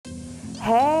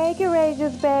Hey,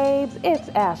 courageous babes, it's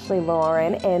Ashley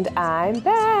Lauren, and I'm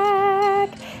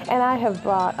back. And I have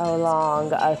brought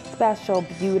along a special,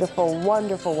 beautiful,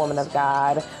 wonderful woman of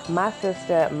God, my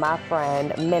sister, my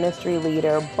friend, ministry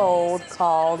leader, bold,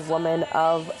 called woman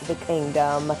of the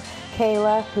kingdom,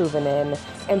 Kayla Hoovenin.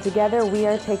 And together we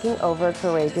are taking over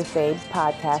Courageous Babes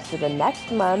podcast for the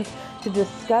next month to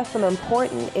discuss some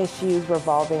important issues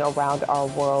revolving around our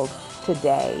world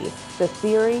today. The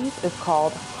series is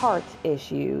called Heart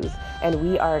Issues, and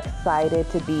we are excited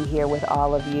to be here with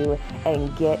all of you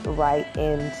and get right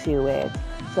into it.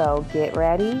 So get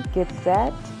ready, get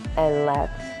set, and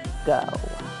let's go.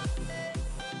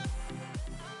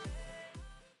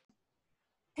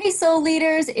 Hey, soul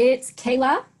leaders, it's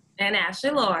Kayla and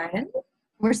Ashley Lauren.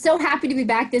 We're so happy to be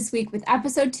back this week with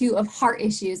episode 2 of Heart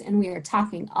Issues, and we are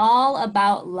talking all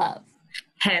about love.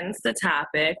 Hence the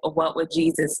topic, what would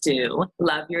Jesus do?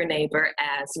 Love your neighbor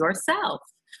as yourself.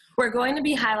 We're going to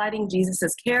be highlighting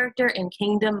Jesus's character and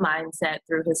kingdom mindset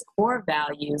through his core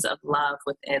values of love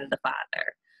within the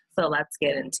Father. So let's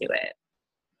get into it.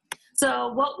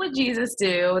 So what would Jesus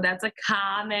do? That's a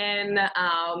common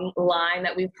line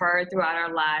that we've heard throughout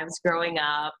our lives growing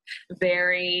up.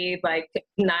 Very like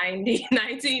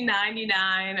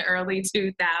 1999, early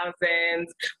 2000s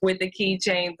with the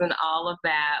keychains and all of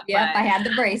that. Yep, I had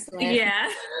the bracelet.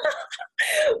 Yeah.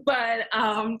 But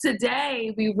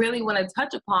today we really want to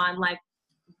touch upon like,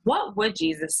 what would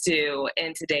Jesus do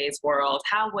in today's world?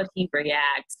 How would he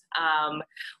react?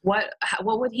 What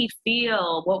would he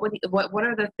feel? What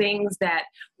are the things that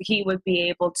he would be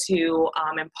able to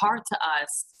impart to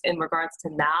us in regards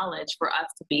to knowledge for us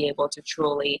to be able to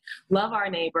truly love our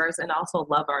neighbors and also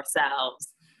love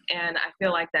ourselves? And I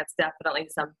feel like that's definitely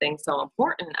something so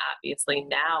important, obviously,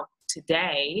 now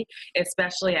today,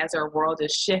 especially as our world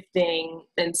is shifting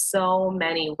in so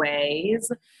many ways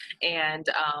and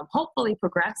hopefully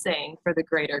progressing for the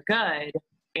greater good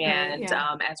and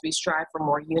as we strive for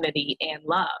more unity and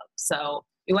love. So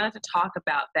we wanted to talk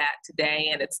about that today,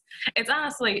 and it's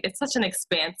honestly, it's such an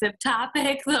expansive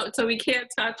topic, so we can't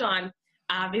touch on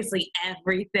obviously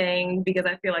everything because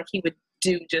I feel like he would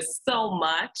do just so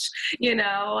much,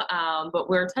 but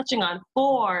we're touching on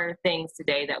 4 things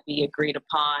today that we agreed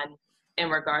upon in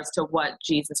regards to what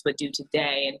Jesus would do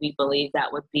today. And we believe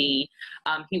that would be,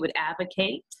 he would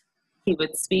advocate, he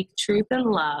would speak truth and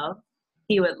love,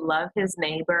 he would love his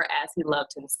neighbor as he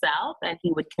loved himself, and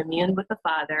he would commune with the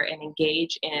Father and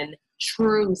engage in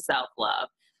true self-love.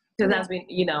 Because as we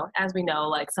know,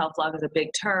 like self-love is a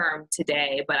big term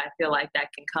today, but I feel like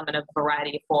that can come in a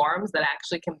variety of forms that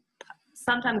actually can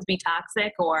sometimes be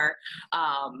toxic or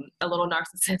a little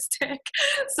narcissistic.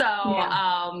 So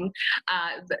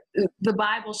the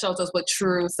Bible shows us what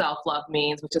true self-love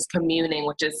means, which is communing,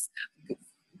 which is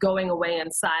going away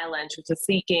in silence, which is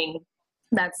seeking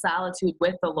that solitude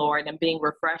with the Lord and being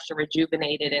refreshed and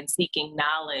rejuvenated and seeking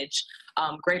knowledge,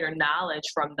 greater knowledge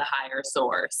from the higher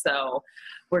source. So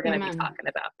we're going to be talking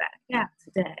about that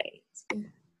today.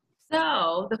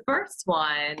 So the first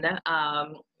one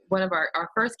of our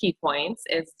first key points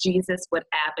is Jesus would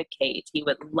advocate. He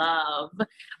would love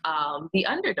the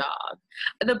underdog.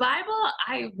 The Bible,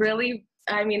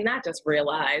 not just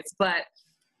realize, but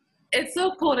it's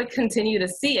so cool to continue to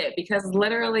see it because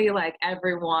literally like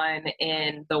everyone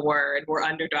in the Word were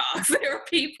underdogs. There were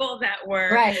people that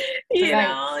were, they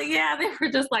were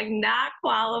just like not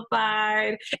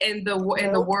qualified in the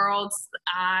world's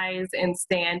eyes and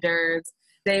standards.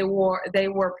 They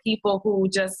were people who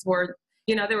just were,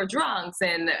 they were drunks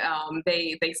and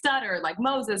they stuttered like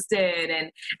Moses did,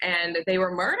 and they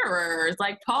were murderers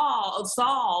like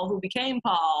Saul, who became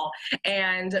Paul,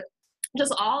 and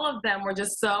just all of them were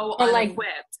just so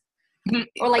unequipped.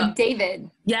 Or like David.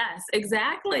 Yes,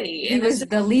 exactly. He was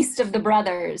the least of the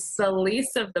brothers. The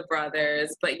least of the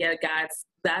brothers, but yet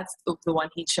that's the one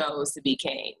he chose to be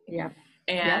king. Yeah.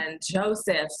 And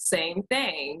Joseph, same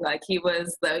thing. Like he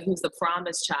was the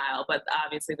promised child, but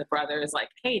obviously the brothers like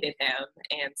hated him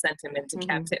and sent him into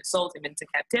sold him into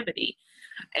captivity.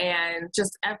 And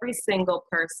just every single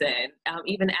person,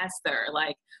 even Esther,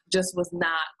 like just was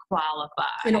not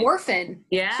qualified. An orphan.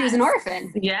 Yeah, she was an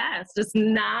orphan. Yes, just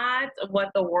not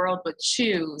what the world would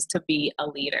choose to be a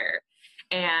leader.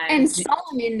 And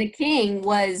Solomon, the king,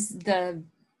 was the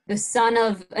the son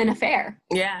of an affair.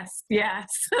 Yes.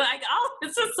 Like, oh,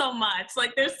 it's just so much.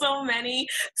 Like, there's so many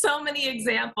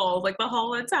examples, like the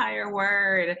whole entire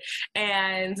word.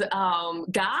 And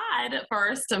God,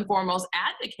 first and foremost,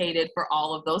 advocated for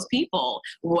all of those people,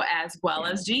 as well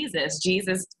as Jesus.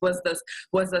 Jesus was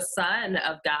the Son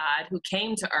of God who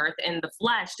came to earth in the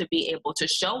flesh to be able to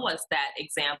show us that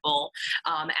example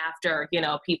after,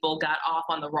 people got off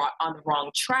on the wrong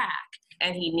track.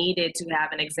 And he needed to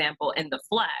have an example in the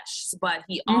flesh, but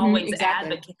he always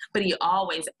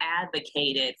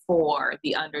advocated for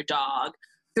the underdog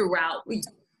throughout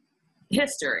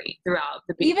history, throughout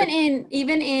the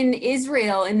even in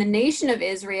Israel, in the nation of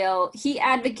Israel, he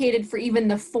advocated for even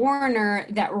the foreigner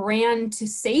that ran to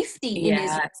safety in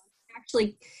Israel.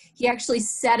 He actually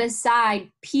set aside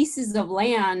pieces of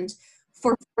land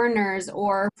for foreigners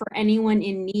or for anyone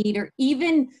in need, or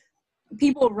even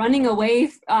people running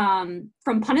away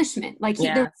from punishment. Like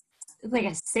there was like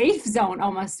a safe zone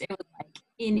almost. It was like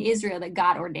in Israel that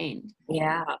God ordained.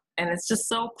 Yeah. And it's just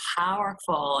so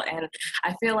powerful. And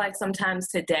I feel like sometimes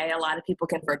today, a lot of people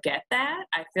can forget that.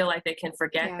 I feel like they can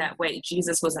forget that, wait,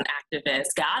 Jesus was an activist.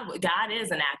 God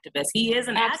is an activist. He is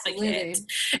an advocate.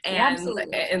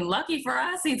 And lucky for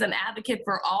us, he's an advocate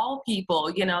for all people,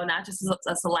 not just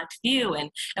a select few. And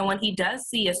when he does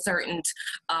see a certain,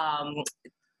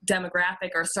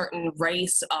 demographic or certain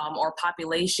race or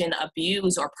population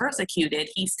abused or persecuted,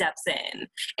 he steps in,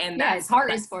 and his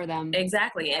heart is for them.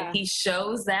 Exactly. And he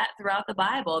shows that throughout the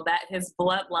Bible, that his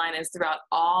bloodline is throughout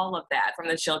all of that, from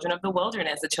the children of the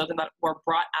wilderness, the children that were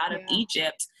brought out of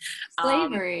Egypt,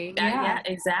 slavery.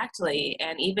 Exactly.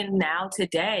 And even now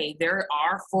today, there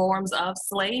are forms of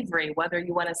slavery, whether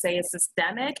you want to say it's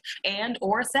systemic and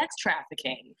or sex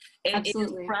trafficking. It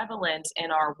is prevalent in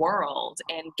our world,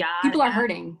 and people are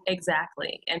hurting.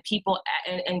 Exactly. And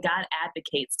and God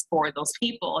advocates for those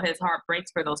people. His heart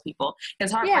breaks for those people. His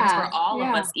heart breaks for all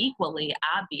of us equally,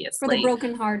 obviously. For the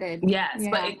brokenhearted. Yes.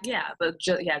 But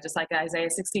just like Isaiah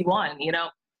 61,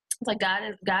 it's like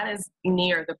God is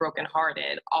near the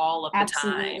brokenhearted all of the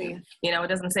time. It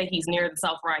doesn't say he's near the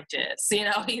self-righteous.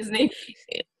 He's near.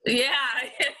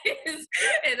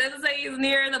 It doesn't say he's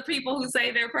near the people who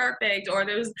say they're perfect, or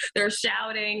they're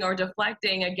shouting or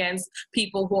deflecting against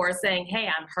people who are saying, hey,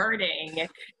 I'm hurting.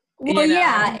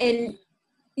 And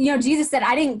Jesus said,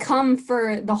 I didn't come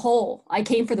for the whole, I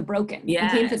came for the broken. I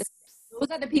came for those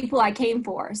are the people I came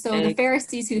for. So the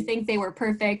Pharisees who think they were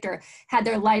perfect or had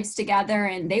their lives together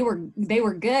and they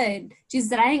were good, Jesus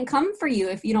said, I didn't come for you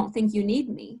if you don't think you need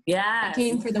me. I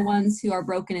came for the ones who are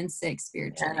broken and sick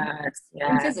spiritually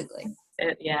and physically.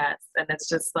 And it's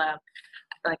just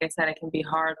like I said, it can be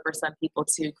hard for some people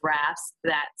to grasp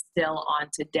that still on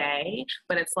today,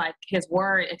 but it's like his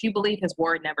word, if you believe his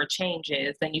word never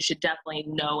changes, then you should definitely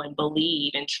know and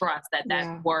believe and trust that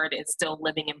word is still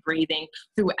living and breathing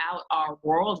throughout our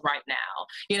world right now.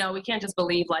 We can't just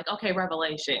believe like, okay,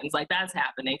 Revelations, like that's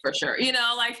happening for sure.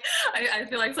 Like I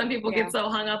feel like some people get so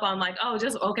hung up on like, oh,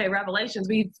 just okay, Revelations,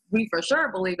 we for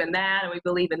sure believe in that, and we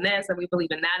believe in this, and we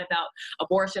believe in that about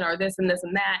abortion or this and this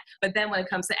and that. But then when it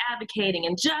comes to advocating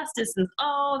and justice, and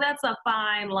that's a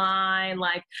fine line.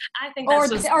 Like I think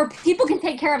that's or people can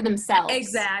take care of themselves.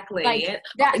 Exactly. Like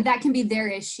that can be their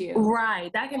issue. Right.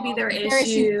 That can be their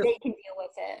issue. They can deal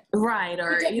with it. Right.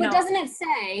 Or but doesn't it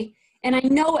say? And I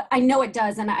know it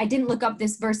does. And I didn't look up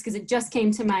this verse because it just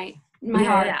came to my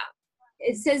heart. Yeah.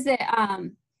 It says that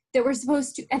that we're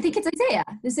supposed to. I think it's Isaiah.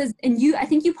 This says, and I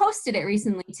think you posted it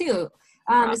recently too.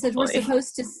 It says we're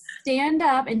supposed to stand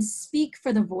up and speak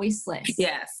for the voiceless.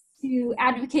 Yes. To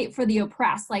advocate for the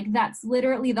oppressed. Like that's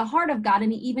literally the heart of God,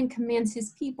 and he even commands his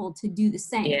people to do the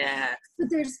same. Yeah. But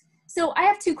so I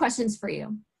have two questions for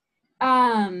you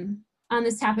on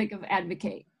this topic of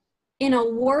advocate. In a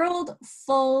world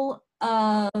full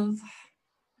of,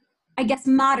 I guess,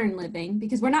 modern living,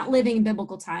 because we're not living in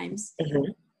biblical times.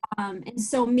 And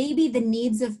so maybe the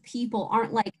needs of people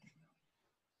aren't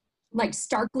like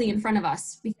starkly in front of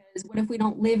us, because what if we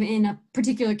don't live in a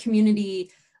particular community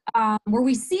where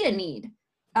we see a need?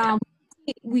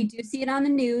 We do see it on the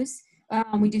news.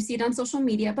 We do see it on social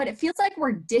media, but it feels like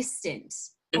we're distant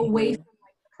away from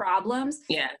the problems.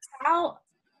 Yes.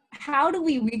 How do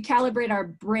we recalibrate our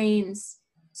brains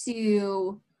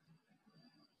to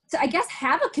I guess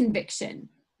have a conviction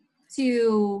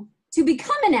to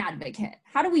become an advocate?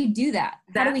 How do we do that?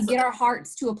 How do we get our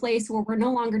hearts to a place where we're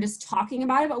no longer just talking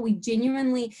about it, but we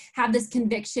genuinely have this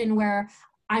conviction where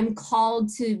I'm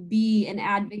called to be an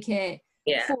advocate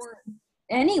for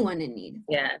anyone in need.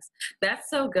 Yes, that's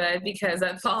so good because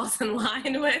that falls in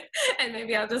line with, and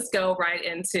maybe I'll just go right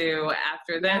into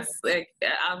after this. Like,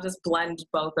 I'll just blend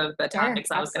both of the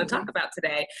topics I was going to talk about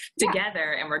today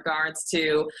together in regards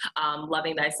to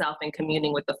loving thyself and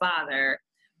communing with the Father.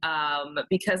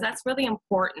 Because that's really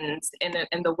important.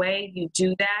 And the way you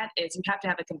do that is you have to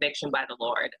have a conviction by the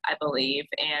Lord, I believe,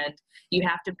 and you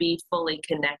have to be fully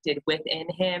connected within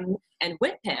him and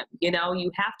with him. You know, you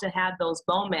have to have those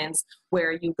moments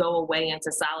where you go away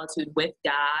into solitude with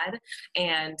God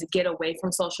and get away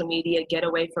from social media, get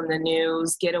away from the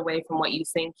news, get away from what you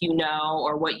think you know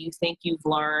or what you think you've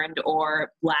learned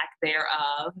or lack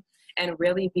thereof, and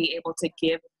really be able to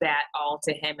give that all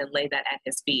to him and lay that at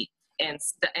his feet. And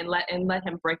let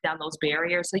him break down those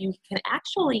barriers so you can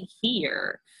actually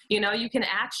hear. You know, you can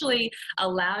actually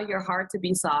allow your heart to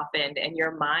be softened and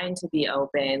your mind to be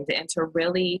opened and to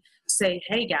really say,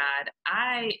 hey, God,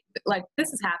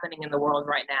 this is happening in the world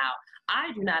right now.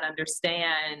 I do not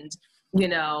understand, you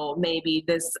know, maybe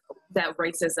that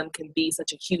racism can be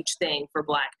such a huge thing for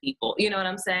Black people. You know what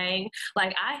I'm saying?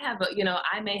 Like, I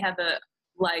may have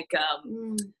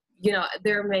you know,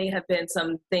 there may have been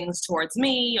some things towards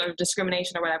me or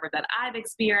discrimination or whatever that I've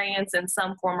experienced in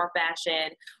some form or fashion.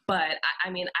 But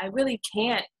I mean, I really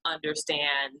can't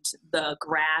understand the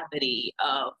gravity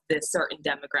of this certain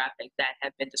demographic that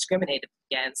have been discriminated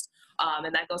against.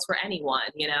 And that goes for anyone,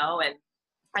 you know, and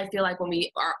I feel like when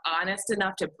we are honest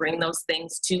enough to bring those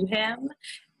things to him,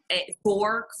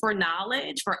 for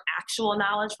knowledge, for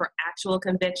actual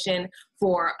conviction,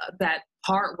 for that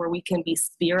part where we can be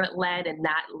spirit-led and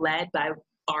not led by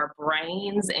our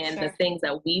brains and the things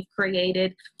that we've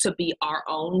created to be our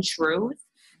own truth,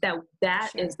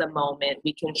 that is the moment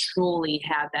we can truly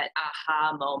have that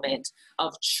aha moment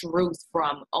of truth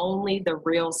from only the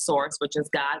real source, which is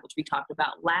God, which we talked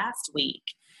about last week,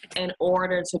 in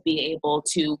order to be able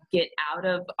to get out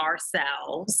of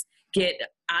ourselves, get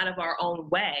out of our own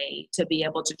way to be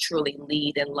able to truly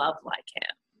lead and love like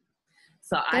him.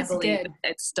 So I believe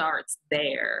it starts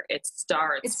there. It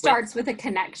starts with a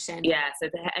connection. Yes,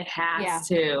 it has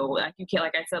to. Like, you can't,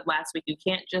 like I said last week, you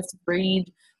can't just read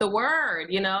the word,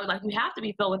 you know, like you have to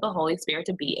be filled with the Holy Spirit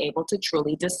to be able to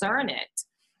truly discern it.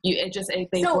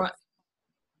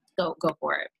 Go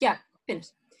for it. Yeah, finish.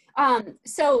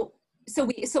 So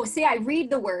say I read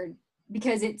the word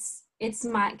because it's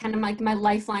my kind of like my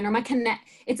lifeline or my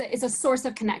it's a source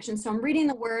of connection. So I'm reading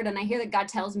the word and I hear that God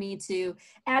tells me to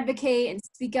advocate and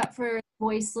speak up for the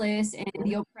voiceless and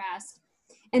the oppressed.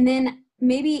 And then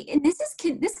this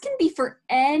can be for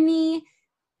any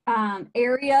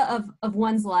area of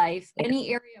one's life, any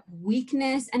area of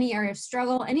weakness, any area of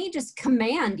struggle, any just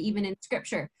command, even in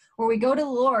scripture, where we go to the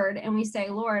Lord and we say,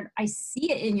 Lord, I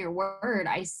see it in your word.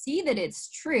 I see that it's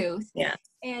truth. Yeah.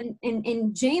 And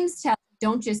James tells,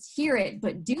 don't just hear it,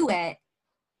 but do it.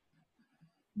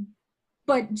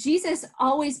 But Jesus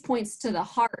always points to the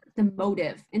heart, the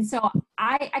motive. And so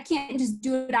I can't just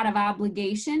do it out of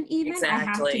obligation even. Exactly. I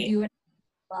have to do it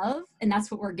out of love. And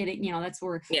that's what we're getting, you know, that's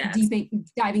where we're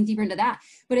diving deeper into that.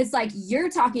 But it's like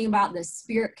you're talking about the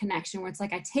spirit connection where it's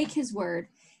like I take his word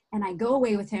and I go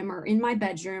away with him or in my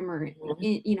bedroom or,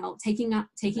 in, taking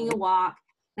a walk.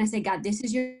 And I say, God, this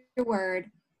is your word.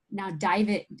 Now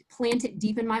plant it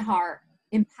deep in my heart.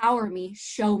 Empower me,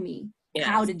 show me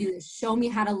how to do this. Show me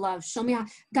how to love. Show me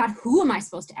God, who am I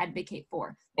supposed to advocate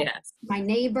for? Yes. My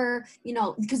neighbor,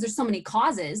 because there's so many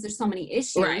causes, there's so many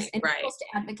issues, and we're supposed to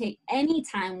advocate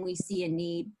anytime we see a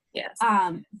need. Yes.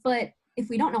 But if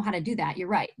we don't know how to do that, you're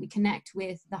right. We connect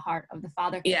with the heart of the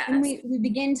Father. Yes. And we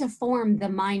begin to form the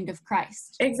mind of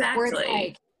Christ. Exactly. Where it's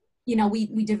like,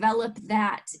 we develop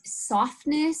that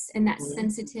softness and that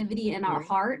sensitivity in our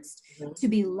hearts to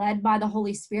be led by the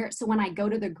Holy Spirit. So when I go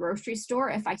to the grocery store,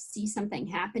 if I see something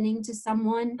happening to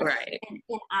someone and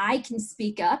I can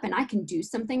speak up and I can do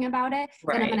something about it,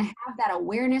 then I'm going to have that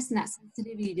awareness and that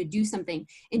sensitivity to do something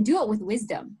and do it with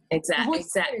wisdom. Exactly.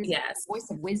 Yes. Voice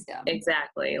of wisdom.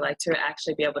 Exactly. Like to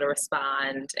actually be able to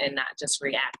respond and not just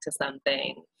react to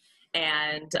something.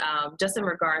 And just in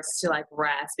regards to like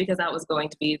rest, because that was going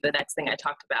to be the next thing I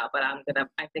talked about, but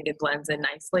I think it blends in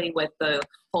nicely with the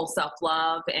whole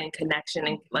self-love and connection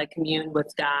and like commune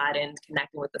with God and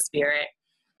connecting with the Spirit.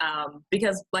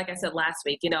 Because like I said last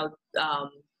week,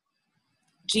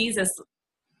 Jesus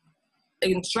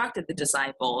instructed the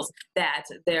disciples that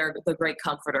the great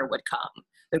comforter would come.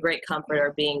 The great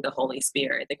comforter being the Holy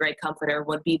Spirit. The great comforter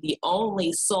would be the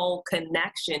only soul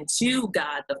connection to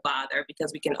God the Father,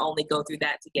 because we can only go through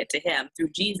that to get to him, through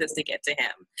Jesus to get to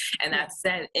him. And that's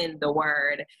said in the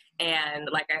word. And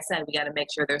like I said, we got to make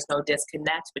sure there's no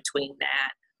disconnect between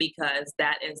that, because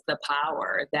that is the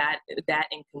power. That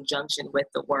in conjunction with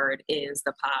the word is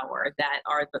the power.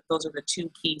 Those are the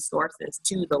two key sources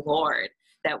to the Lord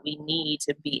that we need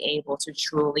to be able to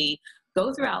truly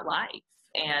go throughout life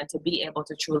and to be able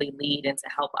to truly lead and to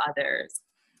help others.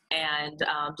 And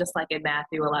just like in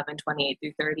Matthew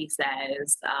 11:28-30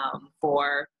 says,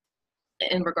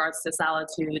 in regards to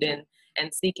solitude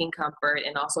and seeking comfort,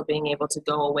 and also being able to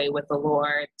go away with the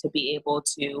Lord, to be able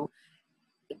to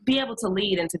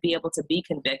lead and to be able to be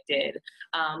convicted.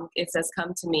 It says,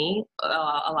 come to me. A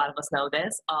lot of us know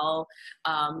this. All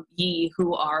ye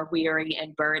who are weary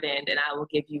and burdened, and I will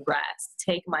give you rest.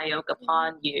 Take my yoke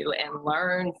upon you and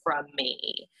learn from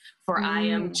me. For I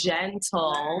am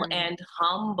gentle and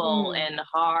humble in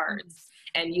heart,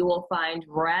 and you will find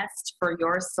rest for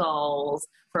your souls.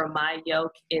 For my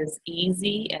yoke is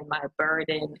easy and my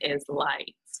burden is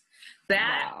light.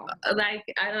 That, like,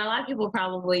 I know a lot of people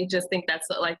probably just think that's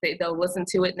like, they'll listen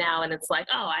to it now and it's like,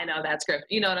 oh, I know that script.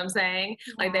 You know what I'm saying?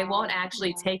 Like, they won't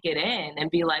actually take it in and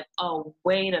be like, oh,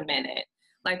 wait a minute.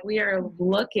 Like, we are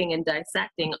looking and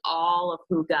dissecting all of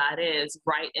who God is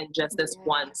right in just this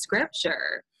one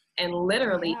scripture. And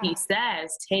literally he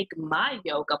says, take my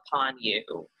yoke upon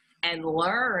you and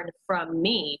learn from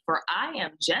me, for I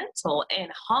am gentle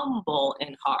and humble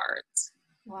in heart.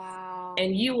 Wow.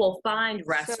 And you will find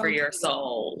rest for your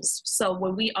souls. So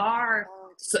when we are,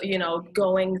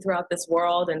 going throughout this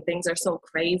world and things are so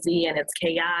crazy and it's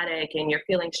chaotic and you're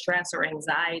feeling stress or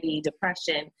anxiety,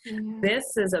 depression,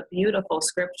 this is a beautiful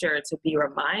scripture to be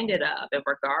reminded of in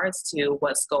regards to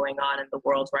what's going on in the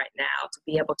world right now, to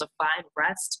be able to find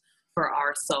rest for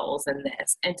our souls in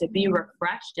this and to be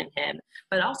refreshed in him,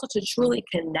 but also to truly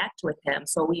connect with him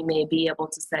so we may be able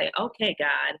to say, okay,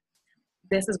 God,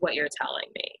 this is what you're telling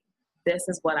me. This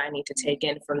is what I need to take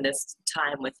in from this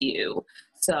time with you.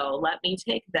 So let me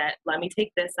take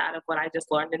this out of what I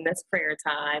just learned in this prayer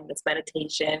time, this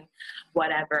meditation,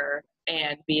 whatever,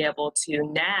 and be able to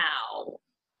now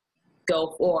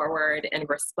go forward and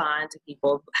respond to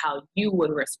people how you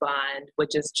would respond,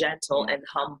 which is gentle and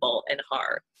humble in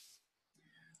heart.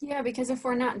 Yeah, because if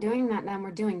we're not doing that, then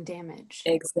we're doing damage.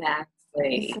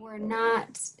 Exactly. If we're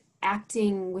not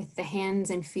acting with the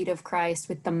hands and feet of Christ,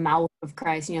 with the mouth of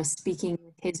Christ, speaking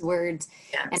with his words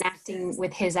and acting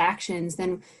with his actions,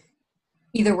 then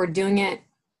either we're doing it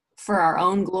for our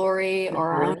own glory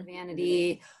or our own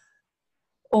vanity,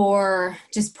 or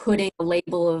just putting a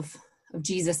label of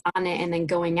Jesus on it and then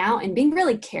going out and being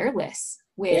really careless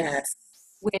with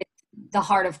the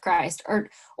heart of Christ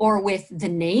or with the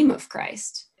name of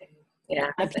Christ.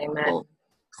 Yeah, people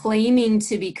claiming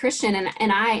to be Christian,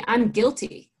 and I'm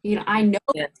guilty. I know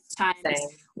times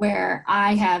where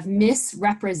I have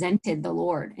misrepresented the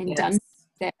Lord and done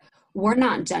that we're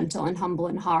not gentle and humble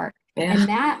in heart. And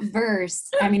that verse,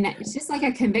 it's just like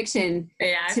a conviction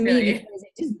to me because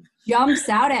it just jumps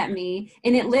out at me,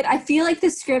 and I feel like the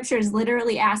scripture is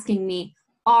literally asking me,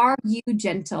 are you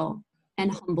gentle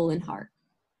and humble in heart?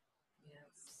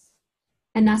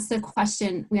 And that's the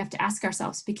question we have to ask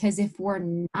ourselves, because if we're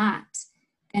not,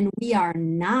 then we are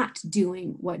not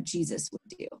doing what Jesus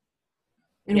would do.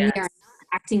 And we are not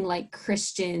acting like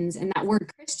Christians. And that word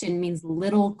Christian means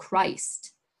little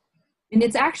Christ. And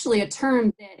it's actually a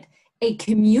term that a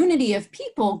community of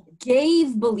people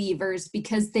gave believers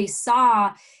because they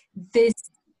saw this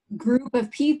group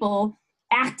of people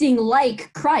acting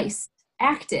like Christ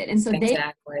acted. And so they gave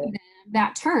them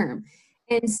that term.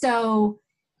 And so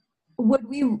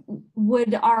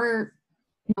would our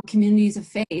communities of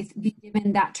faith be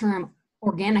given that term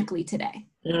organically today?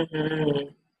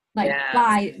 Like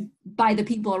by the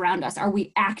people around us? Are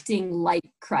we acting like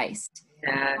Christ?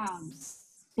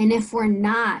 And if we're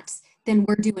not, then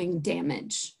we're doing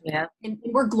damage. And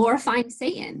we're glorifying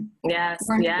Satan.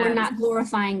 We're not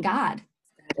glorifying God.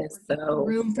 That is so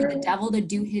room for the devil to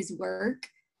do his work,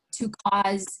 to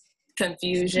cause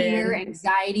confusion, fear,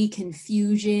 anxiety,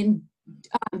 confusion,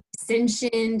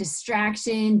 dissension,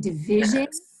 distraction, division.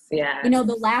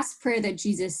 The last prayer that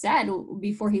Jesus said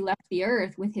before he left the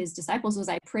earth with his disciples was,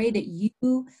 I pray that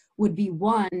you would be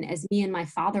one as me and my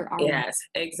Father are one. Yes,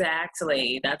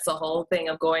 exactly. That's the whole thing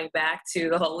of going back to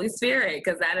the Holy Spirit,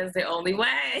 because that is the only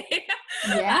way.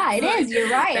 Yeah, it is. You're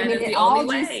right. That is the only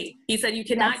way. He said you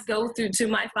cannot go through to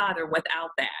my Father without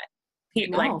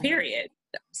that. Period.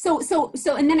 So,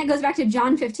 and then it goes back to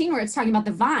John 15 where it's talking about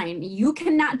the vine. You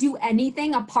cannot do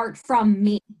anything apart from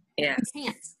me. You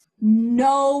can't.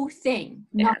 No thing.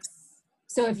 Nothing.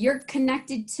 So if you're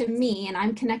connected to me and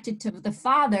I'm connected to the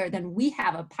Father, then we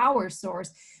have a power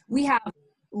source. We have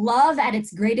love at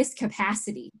its greatest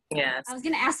capacity. Yes. I was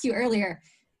going to ask you earlier,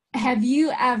 have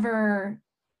you ever,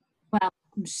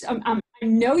 I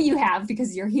know you have,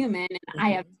 because you're human, and I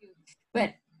have too.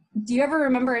 But do you ever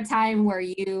remember a time where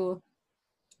you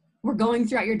were going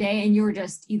throughout your day and you were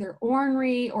just either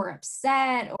ornery or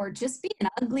upset or just being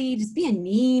ugly, just being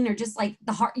mean, or just like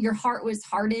your heart was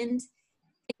hardened,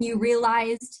 and you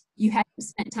realized you hadn't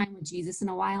spent time with Jesus in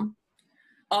a while?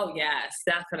 Oh yes,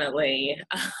 definitely.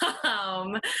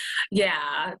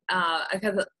 Yeah,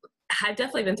 because I've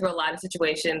definitely been through a lot of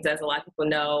situations, as a lot of people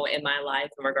know, in my life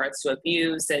in regards to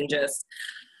abuse and just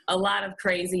a lot of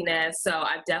craziness. So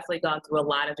I've definitely gone through a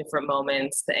lot of different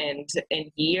moments and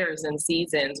years and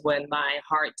seasons when my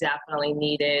heart definitely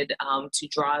needed to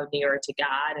draw nearer to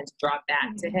God and to draw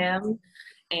back to Him.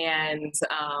 And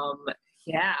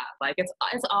yeah, like it's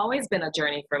always been a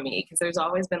journey for me, because there's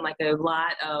always been like a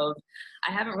lot of,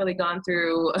 I haven't really gone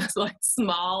through like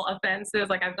small offenses.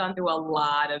 Like I've gone through a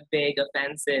lot of big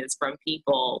offenses from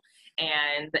people,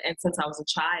 and since I was a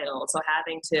child, so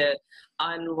having to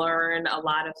unlearn a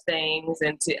lot of things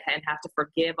and have to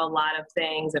forgive a lot of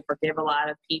things and forgive a lot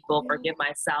of people, forgive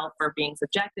myself for being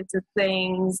subjected to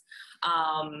things.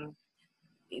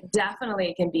 Definitely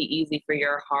it can be easy for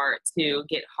your heart to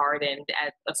get hardened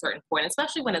at a certain point,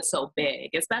 especially when it's so big,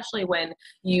 especially when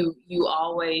you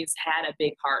always had a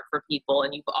big heart for people,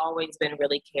 and you've always been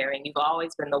really caring. You've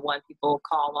always been the one people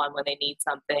call on when they need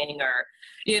something, or,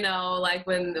 you know, like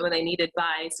when they need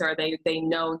advice, or they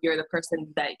know you're the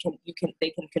person that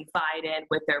they can confide in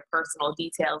with their personal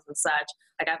details and such.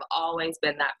 Like I've always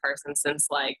been that person since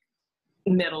like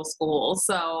middle school.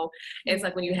 So it's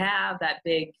like when you have that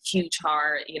big, huge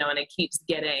heart, you know, and it keeps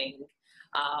getting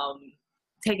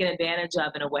taken advantage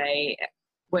of in a way.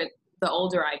 When the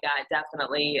older I got,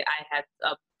 definitely I had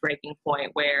a breaking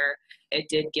point where it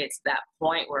did get to that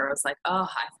point where it was like, oh,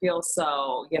 I feel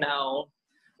so, you know,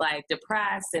 like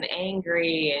depressed and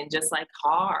angry and just like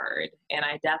hard. And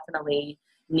I definitely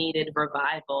needed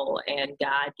revival, and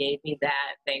God gave me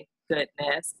that, thank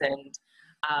goodness. And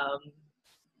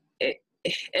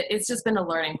it's just been a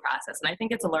learning process. And I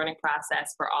think it's a learning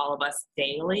process for all of us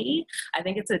daily. I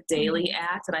think it's a daily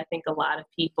act. And I think a lot of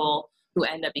people who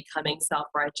end up becoming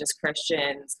self-righteous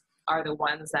Christians are the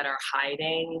ones that are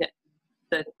hiding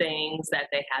the things that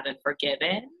they haven't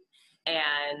forgiven.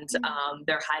 And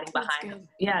they're hiding behind,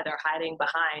 they're hiding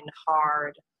behind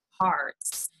hard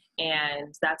hearts.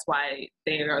 And that's why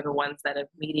they are the ones that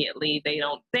immediately, they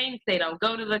don't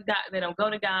go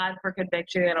to God for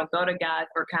conviction. They don't go to God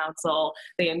for counsel.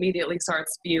 They immediately start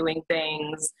spewing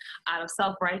things out of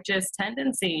self-righteous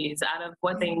tendencies, out of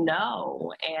what they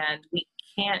know. And we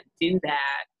can't do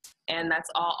that. And that's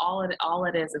all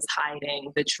it is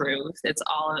hiding the truth. It's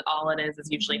all it is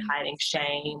usually hiding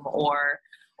shame or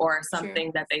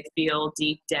something that they feel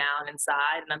deep down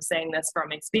inside. And I'm saying this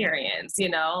from experience, you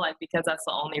know, like, because that's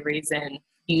the only reason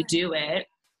you do it.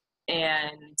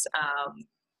 And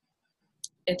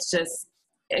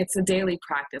it's a daily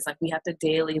practice. Like we have to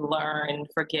daily learn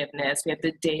forgiveness. We have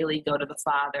to daily go to the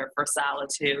Father for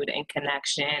solitude and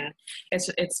connection.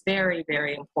 It's very,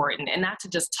 very important. And not to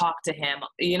just talk to Him,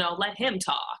 you know, let Him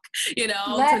talk, you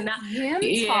know. Let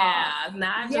Him talk.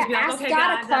 Not just be like, ask okay,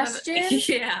 God a question.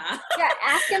 Yeah,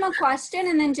 ask Him a question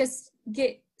and then just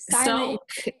get silent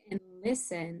and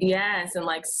listen. Yes, and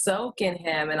like soak in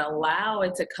Him and allow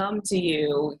it to come to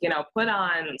you. You know, put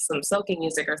on some soaking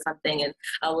music or something and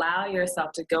allow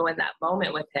yourself to go in that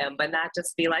moment with Him, but not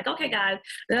just be like, okay, God,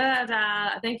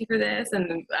 thank you for this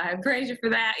and I praise you for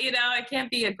that. You know, it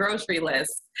can't be a grocery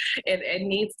list. It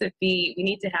needs to be, we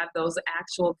need to have those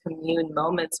actual commune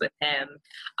moments with Him,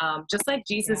 just like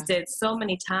Jesus did so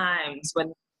many times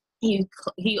when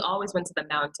he always went to the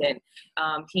mountain.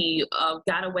 He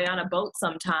got away on a boat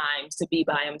sometimes to be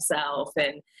by himself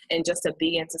and just to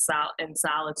be in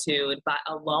solitude, but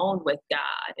alone with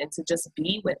God, and to just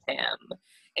be with Him,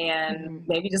 and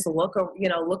maybe just look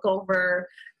over,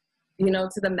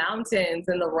 to the mountains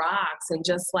and the rocks, and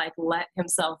just like let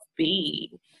Himself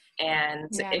be. And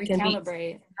it can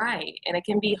be right, and it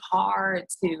can be hard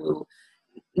to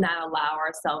not allow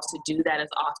ourselves to do that as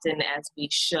often as we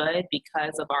should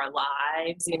because of our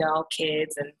lives,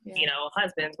 kids and,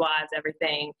 husbands, wives,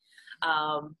 everything.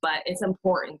 But it's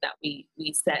important that we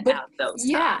set out those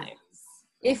times.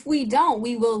 If we don't,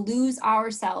 we will lose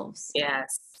ourselves.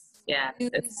 Yes. Yeah.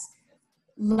 Lose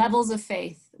levels of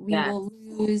faith. We will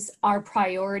lose our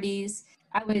priorities.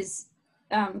 I was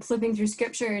flipping through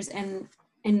scriptures and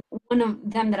one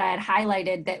of them that I had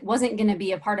highlighted that wasn't going to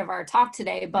be a part of our talk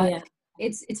today, but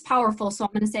it's powerful. So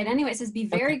I'm going to say it anyway. It says, be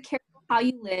very careful how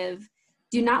you live.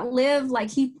 Do not live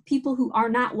like people who are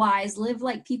not wise. Live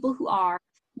like people who are.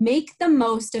 Make the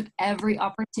most of every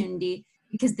opportunity.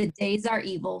 because the days are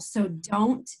evil. So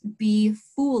don't be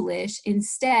foolish.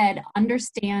 Instead,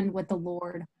 understand what the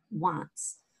Lord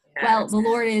wants. Yes. Well, the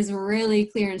Lord is really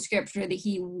clear in scripture that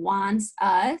he wants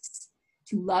us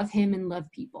to love him and love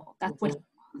people. That's what he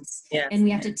wants. Yes. And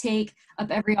we have to take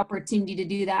up every opportunity to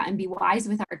do that and be wise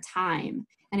with our time.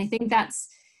 And I think that's,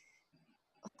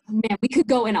 man, we could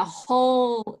go in a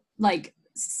whole like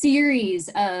series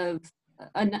of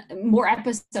more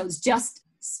episodes just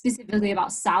specifically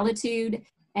about solitude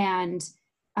and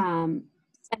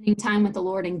spending time with the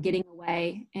Lord and getting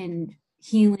away and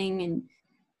healing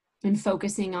and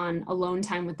focusing on alone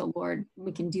time with the Lord.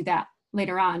 We can do that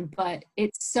later on, but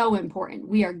it's so important.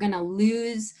 We are going to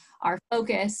lose our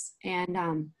focus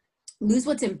and lose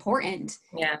what's important.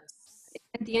 Yes.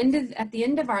 At the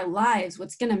end of our lives,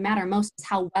 what's going to matter most is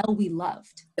how well we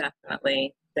loved.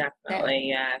 Definitely.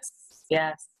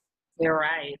 Yes, you're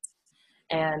right.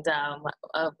 And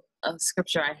a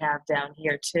scripture I have down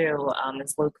here too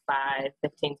is Luke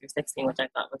 5:15-16, which I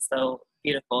thought was so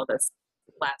beautiful. This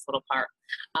last little part.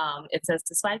 It says,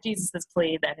 despite Jesus'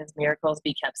 plea that his miracles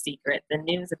be kept secret, the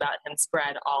news about him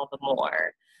spread all the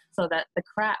more, so that the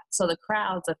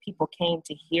crowds of people came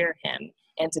to hear him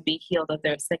and to be healed of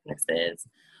their sicknesses.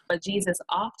 But Jesus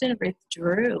often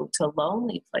withdrew to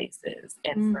lonely places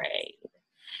and prayed.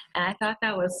 And I thought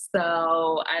that was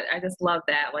so, I just love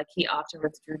that. Like, he often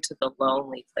withdrew to the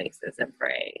lonely places and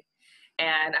prayed.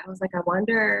 And I was like, I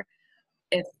wonder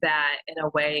if that in a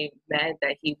way meant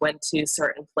that he went to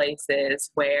certain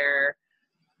places where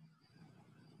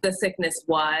the sickness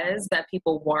was, that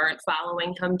people weren't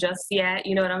following him just yet.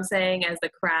 You know what I'm saying? As the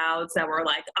crowds that were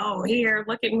like, oh, here,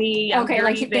 look at me. Okay,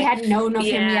 like they hadn't known of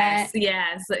him yet.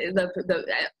 Yes,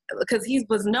 because he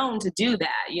was known to do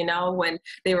that, you know, when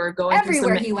they were going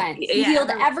everywhere he went. He healed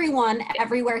everyone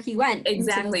everywhere he went.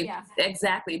 Exactly.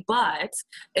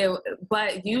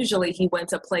 But usually he went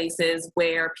to places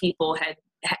where people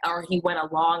or he went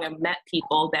along and met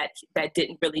people that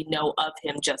didn't really know of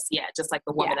him just yet, just like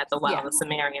the woman at the well, the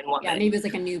Samaritan woman. Yeah, maybe it was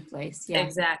like a new place. Yeah,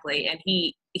 exactly. And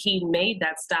he made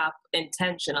that stop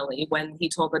intentionally when he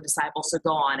told the disciples to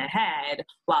go on ahead,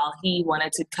 while he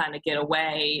wanted to kind of get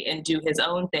away and do his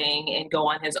own thing and go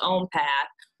on his own path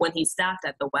when he stopped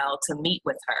at the well to meet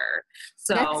with her.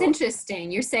 So that's interesting.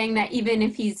 You're saying that even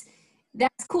if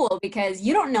that's cool, because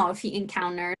you don't know if he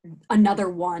encountered another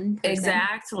one person.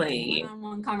 Exactly.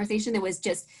 One-on-one conversation that was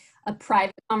just a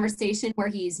private conversation where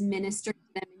he's ministered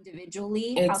to them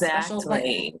individually. Exactly. How special, but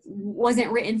wasn't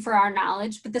written for our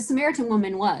knowledge, but the Samaritan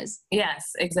woman was.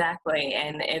 Yes, exactly.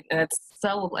 And it's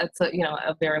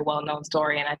a very well-known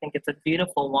story, and I think it's a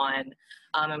beautiful one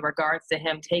in regards to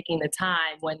him taking the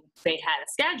time when they had a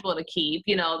schedule to keep.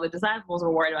 You know, the disciples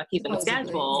were worried about keeping the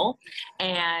schedule,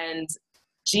 and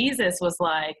Jesus was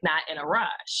like not in a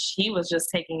rush. He was just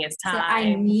taking his time. So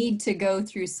I need to go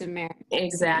through Samaria.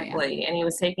 Exactly. And he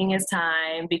was taking his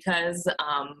time because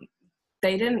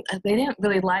they didn't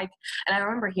really like, and I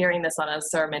remember hearing this on a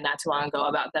sermon not too long ago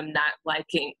about them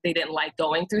they didn't like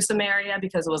going through Samaria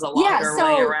because it was a longer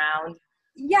way around.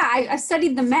 Yeah, I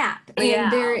studied the map,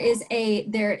 and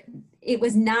it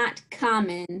was not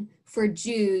common for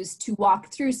Jews to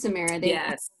walk through Samaria. They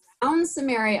found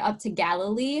Samaria up to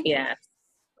Galilee. Yes.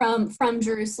 From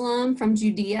Jerusalem, from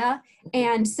Judea.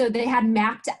 And so they had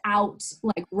mapped out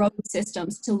like road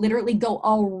systems to literally go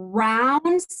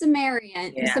around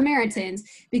Samaritans,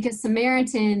 because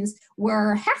Samaritans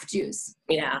were half Jews.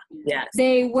 Yeah. Yes.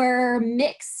 They were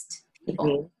mixed people.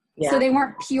 Mm-hmm. Yeah. So they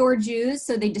weren't pure Jews.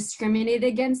 So they discriminated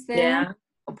against them,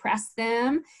 oppressed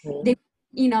them.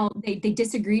 Mm-hmm. They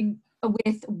disagreed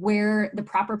with where the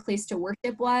proper place to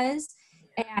worship was.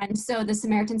 And so the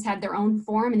Samaritans had their own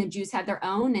form and the Jews had their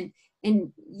own.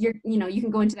 And you can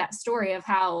go into that story of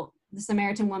how the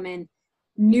Samaritan woman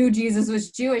knew Jesus was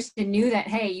Jewish and knew that,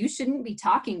 hey, you shouldn't be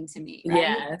talking to me, right?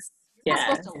 Yes. You're not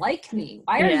supposed to like me.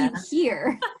 Why are you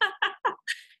here?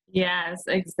 Yes,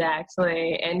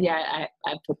 exactly. And I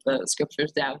put the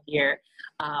scriptures down here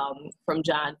from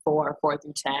John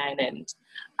 4:4-10, and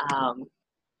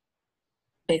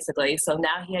basically, so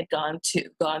now he had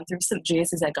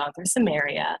Jesus had gone through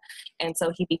Samaria, and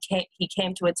so he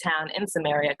came to a town in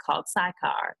Samaria called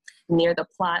Sychar, near the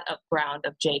plot of ground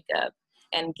of Jacob,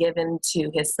 and given to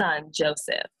his son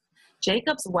Joseph.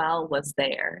 Jacob's well was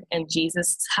there, and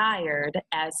Jesus, tired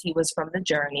as he was from the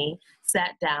journey,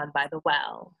 sat down by the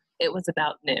well. It was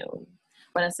about noon.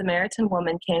 When a Samaritan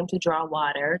woman came to draw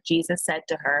water, Jesus said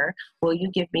to her, "Will you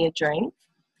give me a drink?"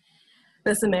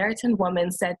 The Samaritan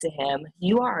woman said to him,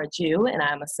 "You are a Jew, and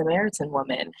I am a Samaritan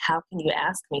woman. How can you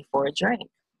ask me for a drink?"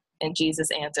 And Jesus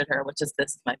answered her, which is,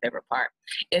 this is my favorite part.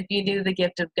 If you knew the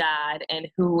gift of God and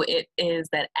who it is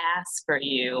that asks for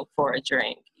you for a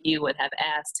drink, you would have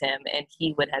asked him and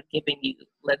he would have given you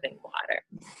living water.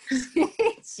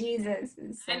 Jesus.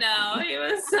 I know, Funny. he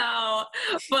was so,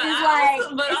 but It's I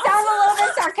like, was, but it also, sounds a little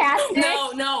bit sarcastic.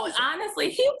 no, honestly,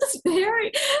 he was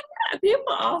very,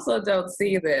 people also don't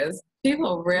see this.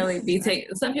 People really be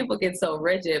taking, some people get so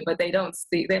rigid, but they don't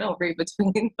read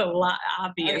between the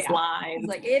obvious lines. It's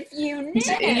like, if you knew.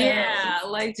 Yeah,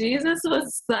 like Jesus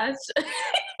was such,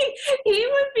 he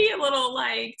would be a little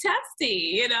like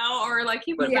testy, or like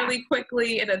he would really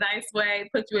quickly, in a nice way,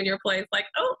 put you in your place, like,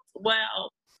 oh,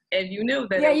 well, if you knew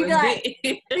that it was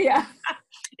me. Yeah.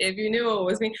 If you knew it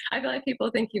was me. I feel like people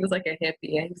think he was like a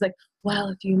hippie, and he's like, well,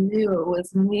 if you knew it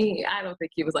was me. I don't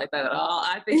think he was like that at all.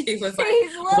 I think he was like,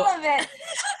 he's a little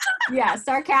bit,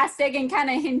 sarcastic and kind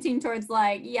of hinting towards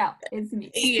like, yeah, it's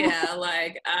me. Yeah,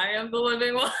 like, I am the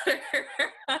living water.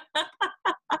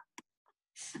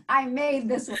 I made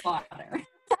this water.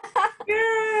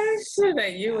 Gosh,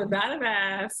 that you would not have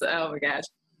asked. Oh my gosh.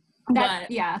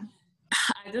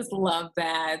 I just love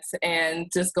that. And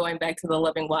just going back to the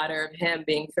living water of him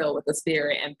being filled with the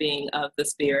Spirit and being of the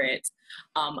Spirit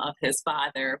of his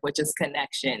Father, which is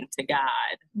connection to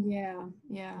God. Yeah.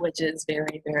 Which is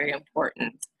very, very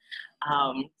important.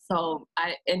 And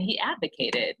he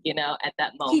advocated, at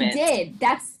that moment. He did.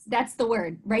 That's the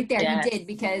word right there. Yes. He did,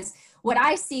 because what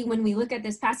I see when we look at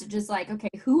this passage is like, okay,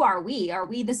 who are we? Are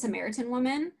we the Samaritan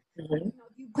woman? Mm-hmm.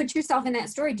 You put yourself in that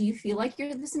story. Do you feel like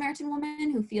you're the Samaritan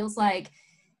woman who feels like,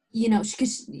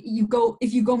 because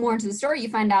if you go more into the story, you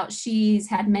find out she's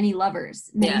had many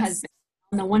lovers, many husbands.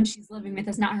 And the one she's living with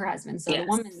is not her husband. So the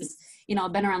woman's,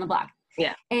 been around the block.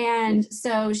 Yeah. And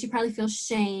so she probably feels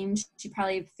shamed. She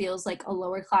probably feels like a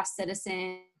lower class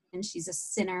citizen, and she's a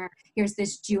sinner. Here's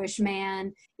this Jewish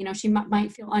man, she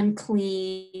might feel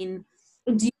unclean.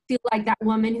 Do you feel like that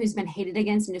woman who's been hated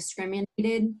against and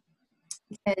discriminated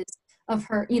because of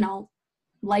her,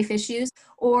 life issues?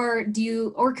 Or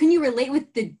can you relate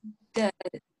with the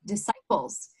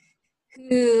disciples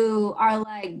who are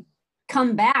like,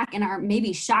 come back and are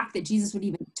maybe shocked that Jesus would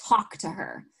even talk to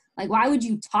her? Like, why would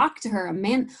you talk to her? A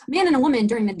man and a woman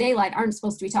during the daylight aren't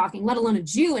supposed to be talking, let alone a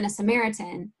Jew and a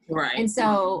Samaritan. Right. And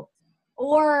so,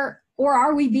 or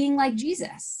are we being like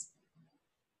Jesus?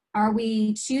 Are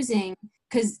we choosing?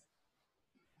 Because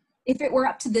if it were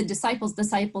up to the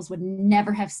disciples would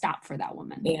never have stopped for that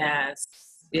woman. Yes,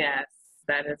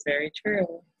 that is very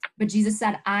true. But Jesus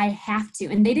said, I have to.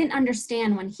 And they didn't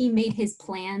understand when he made his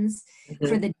plans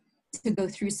for to go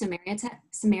through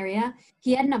Samaria,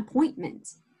 he had an appointment.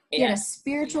 He had a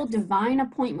spiritual, divine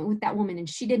appointment with that woman, and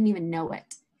she didn't even know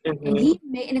it.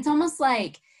 Mm-hmm. And it's almost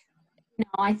like,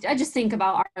 I just think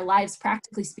about our lives,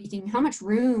 practically speaking. How much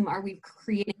room are we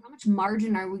creating? How much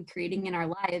margin are we creating in our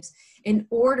lives in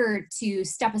order to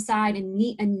step aside and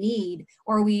meet a need?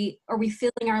 Or are we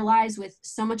filling our lives with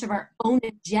so much of our own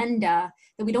agenda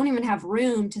that we don't even have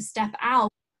room to step out,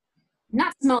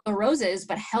 not smell the roses,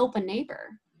 but help a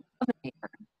neighbor?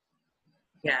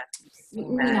 Yeah.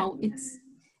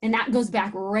 And that goes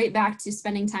right back to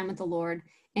spending time with the Lord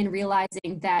and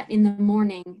realizing that in the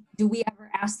morning, do we ever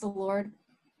ask the Lord,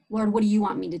 what do you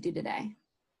want me to do today?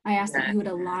 I ask that you would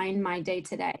align my day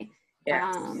today.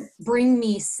 Yes.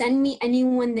 Send me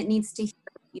anyone that needs to hear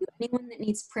you, anyone that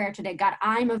needs prayer today. God,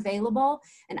 I'm available,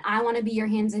 and I want to be your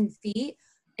hands and feet.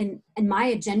 And my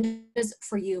agenda's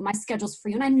for you, my schedule's for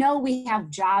you. And I know we have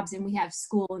jobs and we have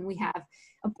school and we have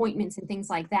appointments and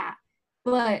things like that.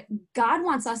 But God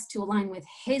wants us to align with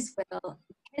his will,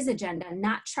 his agenda,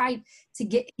 not try to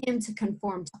get him to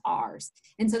conform to ours.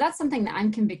 And so that's something that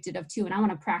I'm convicted of too. And I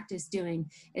want to practice doing,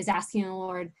 is asking the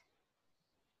Lord,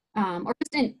 or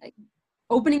just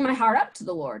opening my heart up to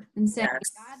the Lord and saying,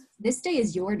 God, this day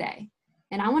is your day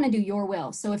and I want to do your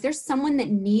will. So if there's someone that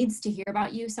needs to hear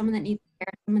about you, someone that needs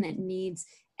prayer, someone that needs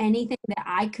anything that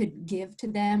I could give to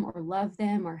them or love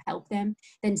them or help them,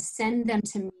 then send them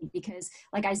to me. Because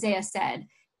like Isaiah said,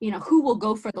 who will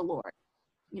go for the Lord?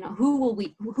 Who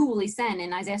will he send?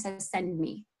 And Isaiah says, send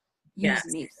me, use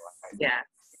me. Yeah.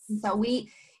 And so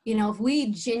if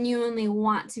we genuinely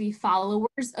want to be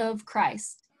followers of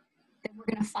Christ, then we're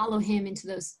going to follow him into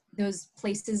those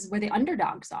places where the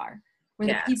underdogs are, where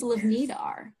the people of need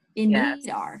are, need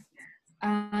are.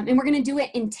 And we're going to do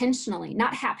it intentionally,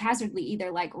 not haphazardly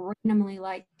either, like randomly,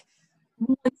 like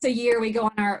once a year we go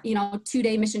on our,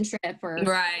 2-day mission trip or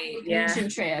mission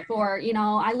trip, or,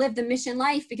 I live the mission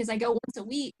life because I go once a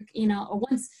week, or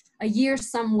once a year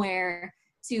somewhere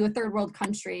to a third world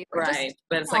country. Right.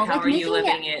 But it's like, how are you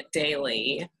living it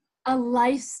daily? A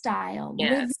lifestyle.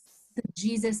 Yes. Live the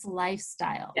Jesus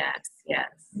lifestyle. Yes.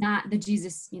 Not the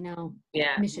Jesus,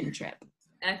 mission trip.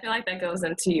 And I feel like that goes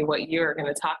into what you're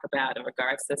going to talk about in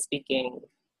regards to speaking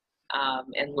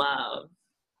in love.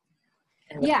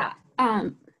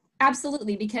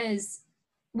 Absolutely, because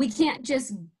we can't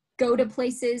just go to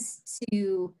places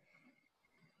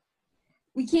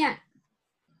we can't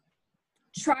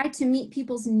try to meet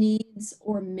people's needs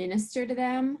or minister to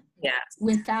them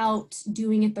without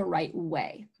doing it the right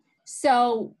way.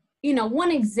 So,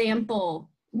 one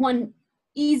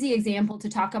easy example to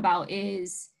talk about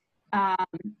is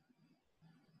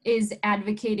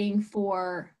advocating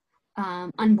for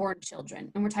unborn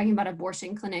children. And we're talking about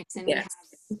abortion clinics, and we have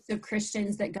groups of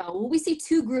Christians that go. Well, we see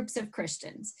two groups of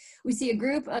Christians. We see a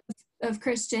group of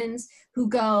Christians who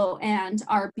go and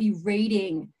are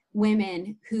berating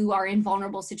women who are in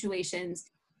vulnerable situations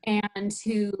and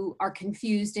who are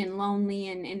confused and lonely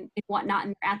and whatnot,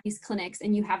 and they're at these clinics,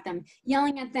 and you have them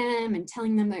yelling at them and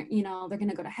telling them that they're going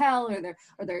to go to hell, or they're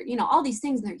all these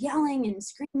things, and they're yelling and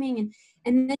screaming,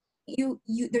 and then you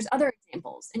there's other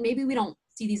examples, and maybe we don't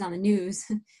see these on the news.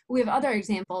 We have other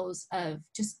examples of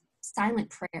just silent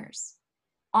prayers,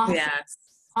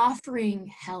 offering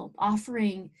help,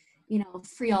 offering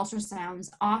free ultrasounds,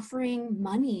 offering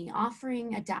money,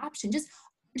 offering adoption, just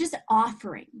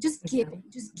offering, just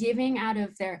giving out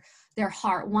of their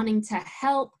heart, wanting to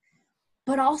help,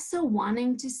 but also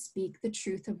wanting to speak the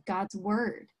truth of God's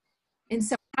word. And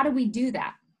so how do we do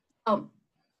that?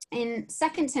 In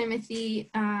 2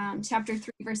 Timothy chapter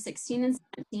 3, verse 16 and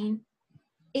 17,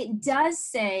 it does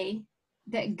say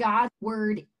that God's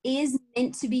word is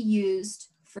meant to be used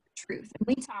for truth. And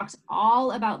we talked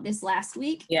all about this last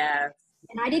week. Yes.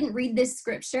 And I didn't read this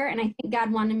scripture, and I think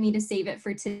God wanted me to save it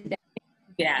for today.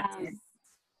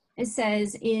 It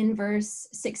says in verse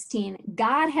 16,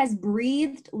 God has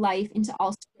breathed life into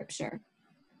all scripture.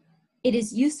 It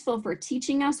is useful for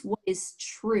teaching us what is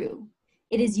true.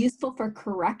 It is useful for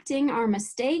correcting our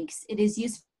mistakes. It is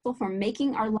useful for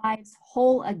making our lives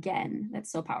whole again.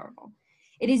 That's so powerful.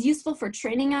 It is useful for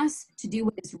training us to do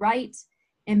what is right.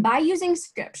 And by using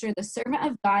scripture, the servant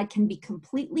of God can be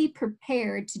completely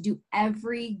prepared to do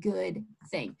every good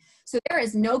thing. So there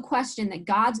is no question that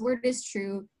God's word is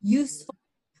true, useful,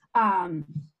 and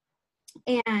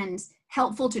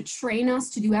helpful to train us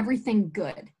to do everything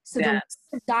good. So the word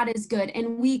of God is good.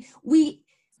 And we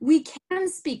can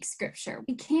speak scripture.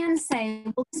 We can say,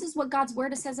 well, this is what God's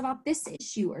word says about this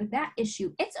issue or that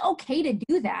issue. It's okay to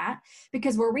do that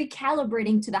because we're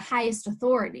recalibrating to the highest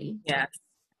authority. Yes.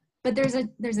 But there's a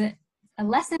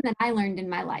lesson that I learned in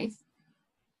my life,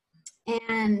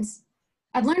 and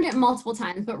I've learned it multiple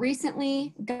times, but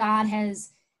recently God has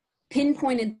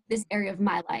pinpointed this area of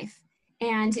my life.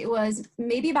 And it was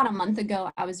maybe about a month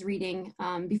ago, I was reading,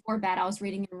 before bed, I was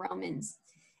reading in Romans.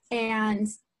 And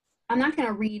I'm not going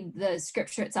to read the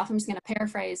scripture itself. I'm just going to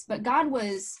paraphrase. But God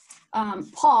was,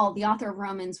 Paul, the author of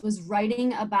Romans, was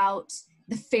writing about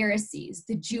the Pharisees,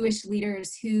 the Jewish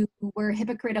leaders who were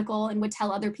hypocritical and would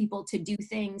tell other people to do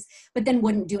things, but then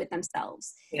wouldn't do it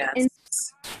themselves. Yes. And,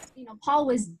 Paul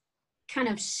was kind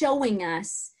of showing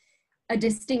us a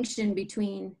distinction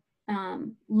between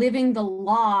living the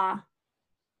law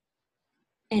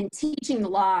and teaching the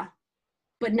law,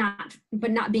 but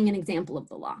not being an example of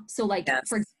the law. So for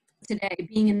example, today,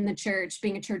 being in the church,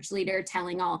 being a church leader,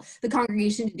 telling all the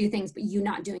congregation to do things, but you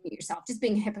not doing it yourself, just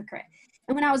being a hypocrite.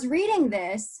 And when I was reading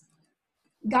this,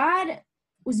 God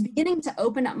was beginning to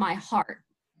open up my heart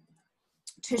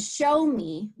to show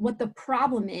me what the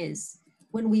problem is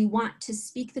when we want to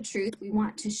speak the truth, we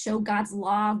want to show God's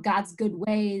law, God's good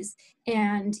ways,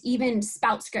 and even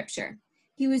spout scripture.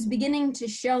 He was beginning to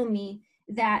show me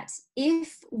that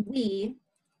if we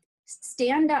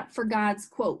stand up for God's,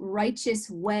 quote, righteous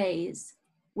ways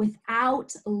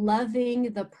without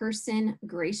loving the person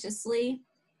graciously,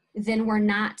 then we're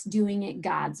not doing it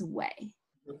God's way.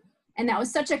 And that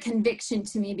was such a conviction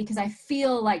to me because I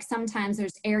feel like sometimes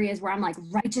there's areas where I'm like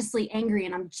righteously angry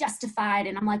and I'm justified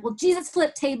and I'm like, well, Jesus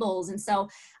flipped tables. And so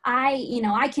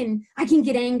I can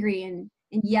get angry and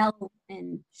yell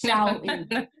and shout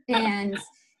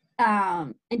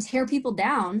and tear people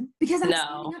down because I'm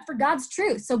standing up for God's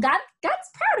truth. So God's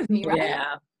proud of me, right?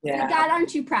 Yeah. Like, God,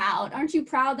 aren't you proud? Aren't you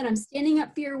proud that I'm standing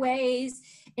up for your ways?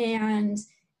 And,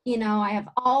 I have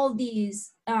all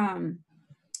these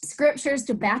scriptures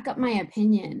to back up my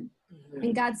opinion. Mm-hmm.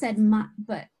 And God said,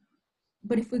 but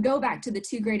if we go back to the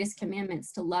two greatest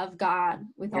commandments, to love God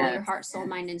with all your heart, soul,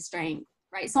 mind, and strength,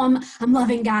 right? So I'm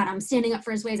loving God. I'm standing up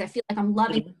for his ways. I feel like I'm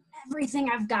loving everything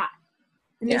I've got.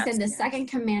 And they said the second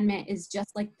commandment is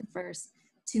just like the first,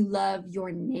 to love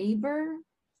your neighbor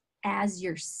as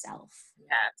yourself.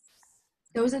 Yes.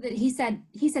 he said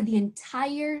the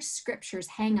entire scriptures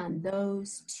hang on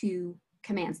those two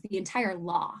commands, the entire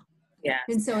law. Yeah.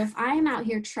 And so if I am out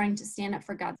here trying to stand up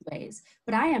for God's ways,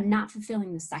 but I am not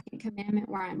fulfilling the second commandment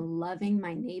where I'm loving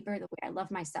my neighbor the way I love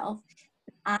myself,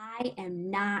 I am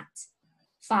not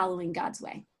following God's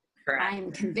way. Correct. I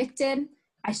am convicted.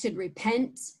 I should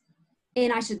repent,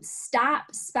 and I should stop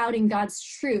spouting God's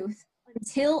truth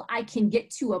until I can get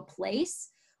to a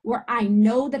place where I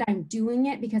know that I'm doing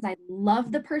it because I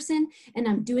love the person, and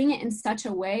I'm doing it in such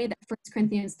a way that 1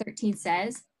 Corinthians 13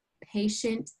 says,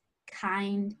 patient,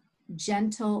 kind,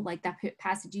 gentle, like that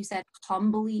passage you said,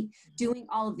 humbly, doing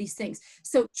all of these things.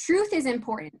 So truth is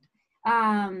important.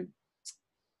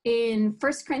 In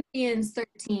 1 Corinthians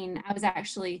 13, I was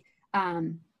actually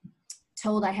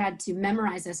told I had to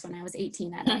memorize this when I was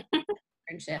 18 at a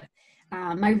internship.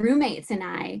 My roommates and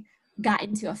I got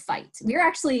into a fight. We were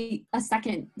actually a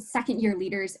second year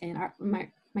leaders, and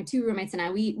my two roommates and I,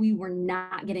 we were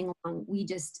not getting along. We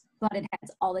just butted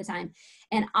heads all the time.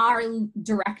 And our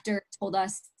director told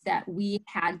us that we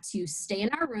had to stay in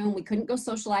our room. We couldn't go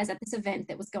socialize at this event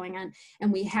that was going on.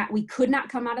 And we could not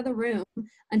come out of the room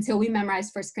until we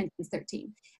memorized 1 Corinthians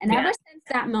 13. And ever since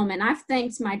that moment, I've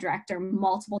thanked my director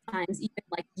multiple times, even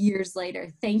like years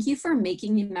later. Thank you for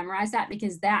making me memorize that,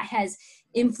 because that has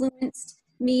influenced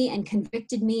me and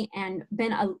convicted me and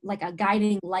been a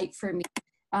guiding light for me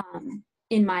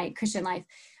in my Christian life.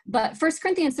 But 1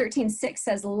 Corinthians 13:6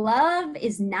 says, love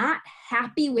is not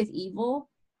happy with evil,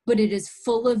 but it is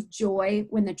full of joy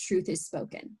when the truth is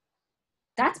spoken.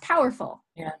 That's powerful.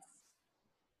 Yes.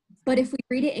 But if we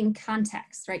read it in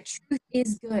context, right? Truth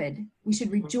is good. We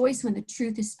should rejoice when the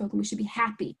truth is spoken. We should be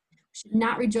happy. We should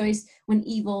not rejoice when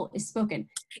evil is spoken.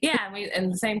 Yeah,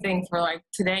 and the same thing for like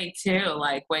today too.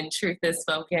 Like when truth is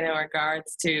spoken in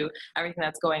regards to everything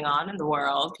that's going on in the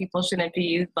world, people shouldn't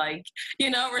be like,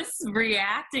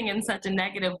 reacting in such a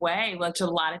negative way, which a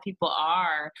lot of people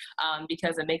are,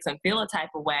 because it makes them feel a type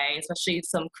of way, especially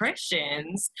some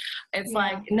Christians. It's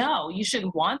like, no, you should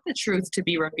want the truth to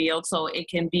be revealed so it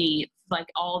can be like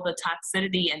all the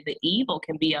toxicity and the evil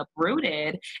can be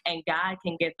uprooted and God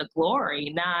can get the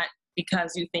glory, not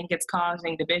because you think it's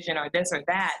causing division or this or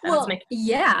that.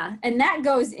 And that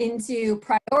goes into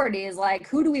priorities, like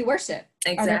who do we worship?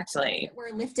 Exactly.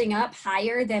 We're lifting up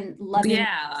higher than loving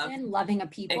loving a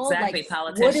people. Exactly. Like,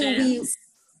 politicians.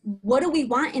 What do we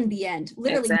want in the end?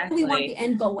 Literally, What do we want the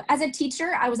end goal? As a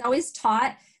teacher, I was always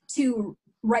taught to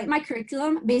write my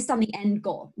curriculum based on the end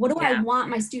goal. What do I want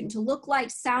my student to look like,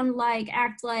 sound like,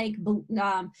 act like,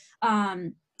 not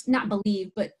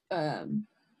believe, but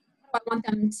I want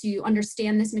them to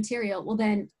understand this material. Well,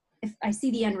 then if I see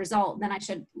the end result, then I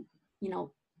should,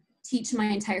 teach my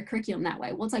entire curriculum that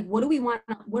way. Well, it's like, what do we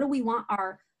want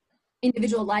our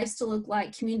individual lives to look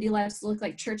like, community lives to look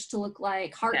like, church to look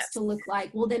like, hearts to look like?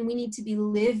 Well, then we need to be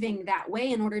living that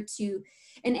way in order to,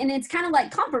 and it's kind of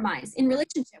like compromise in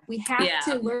relationship. We have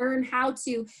to learn how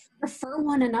to prefer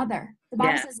one another. The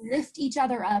Bible says, lift each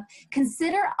other up.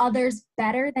 Consider others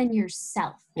better than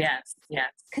yourself. Yes.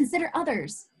 Consider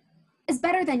others is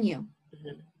better than you.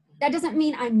 Mm-hmm. That doesn't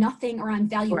mean I'm nothing or I'm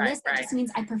valueless. That just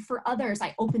means I prefer others.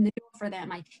 I open the door for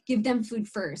them. I give them food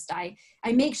first. I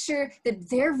make sure that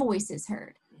their voice is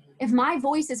heard. Mm-hmm. If my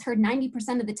voice is heard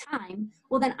 90% of the time,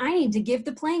 well, then I need to give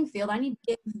the playing field. I need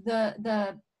to give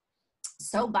the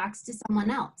soapbox to someone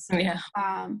else. Yeah.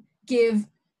 Give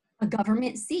a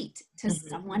government seat to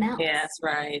someone else. Yes,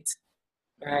 right.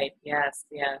 Yes,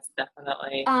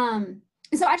 definitely.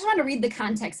 So I just wanted to read the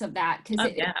context of that,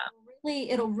 because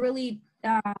it'll really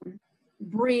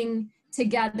bring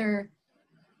together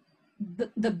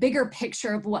the bigger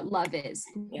picture of what love is.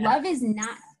 Yeah. Love is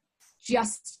not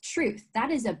just truth.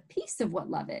 That is a piece of what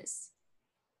love is.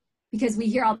 Because we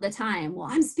hear all the time, well,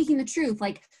 I'm speaking the truth,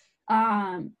 like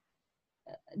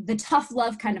the tough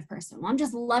love kind of person. Well, I'm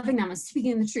just loving them. I'm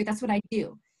speaking the truth. That's what I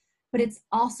do. But it's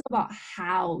also about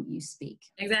how you speak.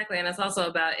 Exactly. And it's also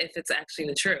about if it's actually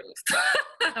the truth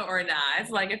or not. It's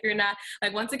like, if you're not,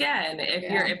 like, once again, if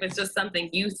it's just something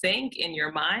you think in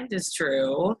your mind is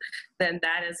true, then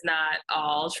that is not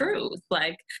all truth.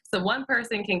 Like, so one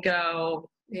person can go,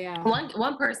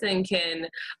 one person can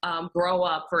grow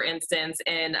up, for instance,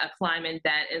 in a climate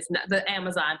that is not, the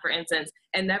Amazon, for instance,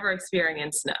 and never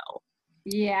experience snow.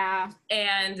 Yeah.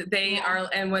 And they are,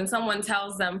 and when someone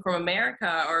tells them from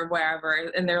America or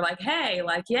wherever, and they're like, hey,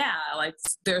 like, yeah, like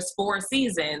there's 4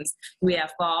 seasons. We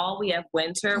have fall, we have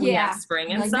winter, we have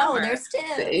spring and like, summer. No, there's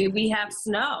 2. We have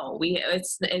snow.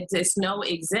 Snow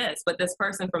exists, but this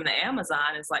person from the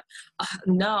Amazon is like,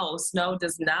 no, snow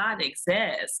does not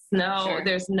exist.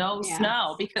 There's no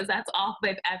snow, because that's all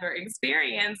they've ever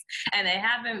experienced, and they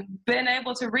haven't been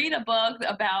able to read a book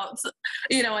about,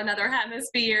 another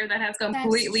hemisphere that has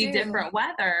completely different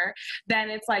weather. Then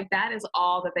it's like, that is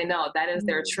all that they know. That is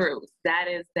their truth. That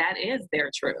is their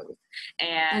truth.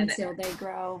 And until they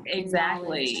grow.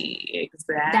 Exactly.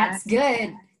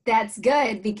 That's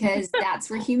good, because that's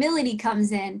where humility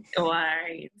comes in.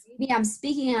 Right. Maybe I'm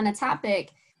speaking on a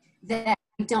topic that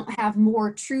I don't have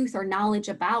more truth or knowledge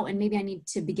about, and maybe I need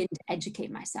to begin to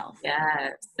educate myself.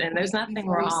 Yes, and there's nothing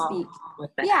wrong with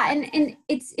that. Yeah, and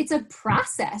it's a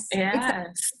process. Yes.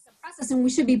 It's a process, and we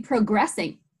should be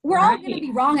progressing. We're all going to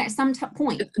be wrong at some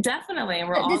point. Definitely, and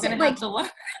we're all going to have to learn.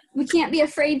 We can't be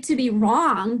afraid to be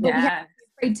wrong, but we have to be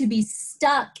afraid to be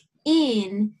stuck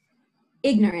in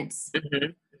ignorance,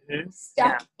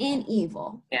 stuck in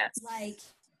evil. Yes. Like,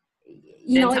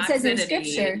 it says in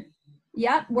Scripture,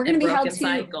 we're going to be held to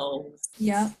cycles.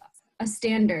 A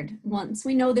standard. Once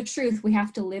we know the truth, we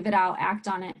have to live it out, act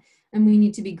on it, and we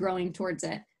need to be growing towards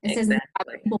it. It says that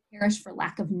people perish for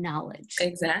lack of knowledge.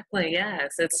 Exactly.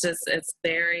 Yes. It's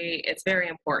very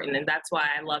important. And that's why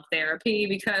I love therapy,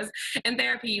 because in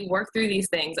therapy, you work through these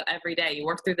things every day. You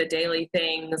work through the daily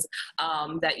things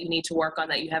that you need to work on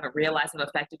that you haven't realized have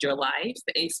affected your life,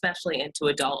 especially into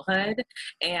adulthood,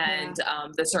 and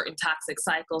the certain toxic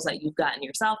cycles that you've gotten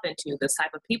yourself into, the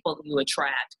type of people that you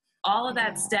attract. All of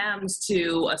that stems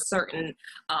to a certain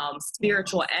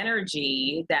spiritual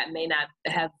energy that may not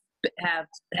has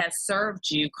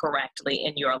served you correctly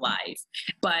in your life,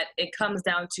 but it comes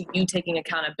down to you taking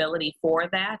accountability for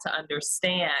that, to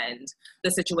understand the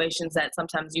situations that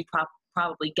sometimes you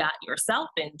probably got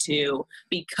yourself into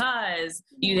because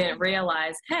you didn't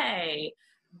realize, hey,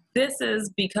 this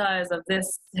is because of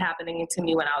this happening to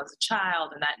me when I was a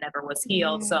child, and that never was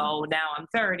healed. So now I'm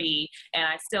 30 and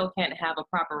I still can't have a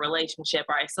proper relationship,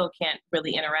 or I still can't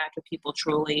really interact with people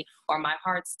truly, or my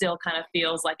heart still kind of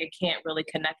feels like it can't really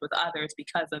connect with others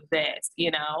because of this,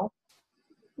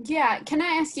 Yeah. Can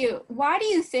I ask you, why do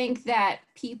you think that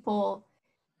people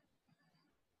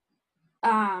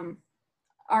are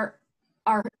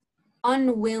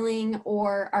unwilling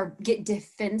or get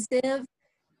defensive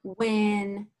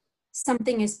when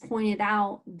something is pointed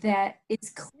out that it's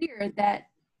clear that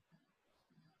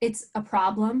it's a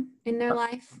problem in their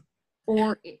life,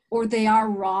 or they are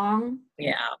wrong?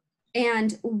 Yeah.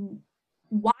 And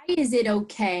why is it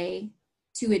okay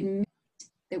to admit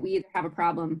that we either have a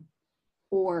problem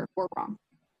or we're wrong?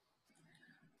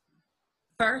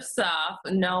 First off,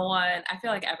 I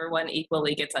feel like everyone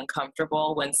equally gets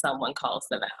uncomfortable when someone calls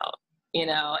them out.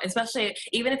 Especially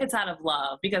even if it's out of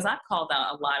love, because I've called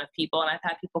out a lot of people, and I've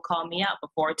had people call me out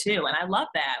before too. And I love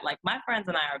that. Like, my friends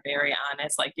and I are very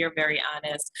honest. Like, you're very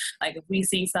honest. Like, if we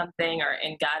see something,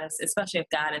 and God is, especially if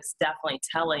God is definitely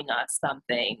telling us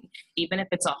something, even if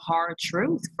it's a hard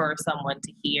truth for someone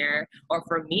to hear or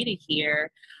for me to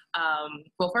hear,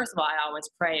 well, first of all, I always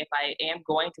pray if I am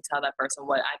going to tell that person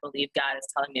what I believe God is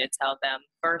telling me to tell them,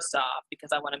 first off,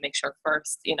 because I want to make sure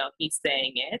first, he's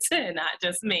saying it and not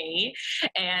just me.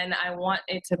 And I want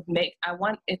it to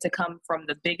come from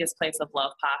the biggest place of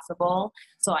love possible,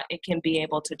 so it can be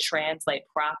able to translate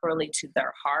properly to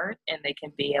their heart, and they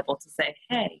can be able to say,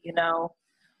 hey,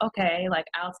 okay, like,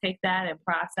 I'll take that and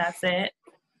process it.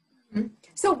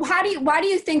 So why do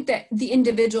you think that the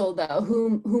individual, though,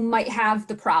 who might have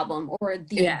the problem or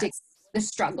the addiction, the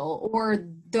struggle, or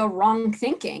the wrong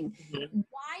thinking,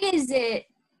 why is it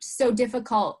so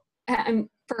difficult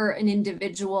for an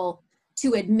individual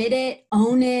to admit it,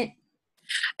 own it?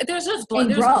 There's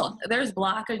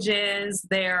blockages.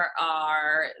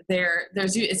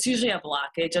 It's usually a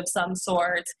blockage of some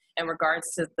sort in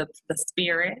regards to the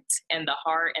spirit and the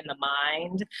heart and the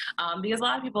mind, because a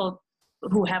lot of people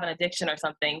who have an addiction or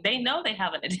something, they know they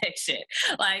have an addiction.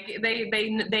 Like,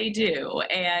 they do.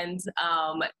 And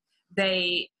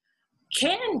they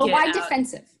can but get why out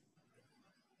defensive?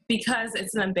 Because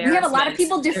it's an embarrassment. We have a lot of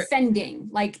people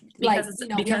defending, we have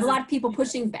a lot of people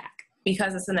pushing back.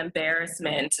 Because it's an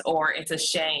embarrassment, or it's a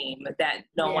shame that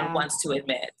no one wants to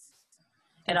admit.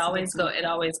 It always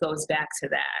goes back to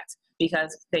that,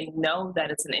 because they know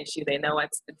that it's an issue. They know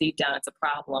it's deep down, it's a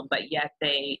problem, but yet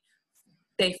they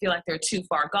they feel like they're too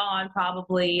far gone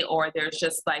probably, or there's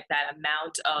just like that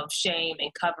amount of shame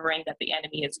and covering that the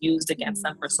enemy has used against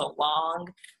them for so long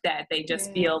that they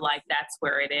just feel like that's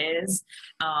where it is.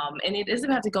 And it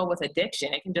doesn't have to go with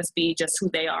addiction. It can just be just who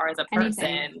they are as a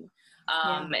person.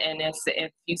 And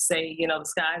if you say, you know, the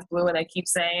sky's blue and they keep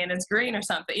saying it's green or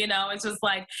something, you know, it's just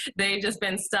like they've just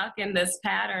been stuck in this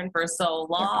pattern for so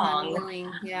long. They're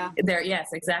unwilling. Yes,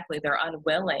 exactly. They're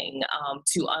unwilling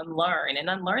to unlearn, and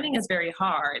unlearning is very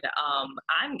hard.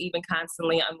 I'm even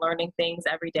constantly unlearning things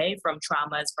every day from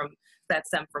traumas that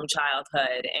stem from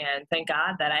childhood, and thank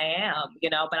God that I am, you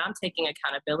know, but I'm taking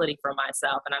accountability for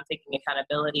myself, and I'm taking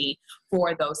accountability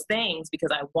for those things because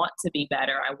I want to be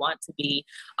better. I want to be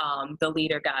the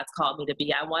leader God's called me to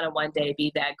be. I want to one day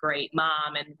be that great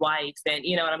mom and wife, and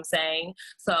you know what I'm saying?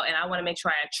 So, and I want to make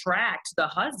sure I attract the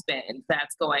husband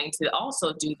that's going to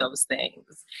also do those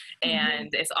things. And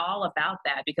it's all about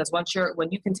that, because when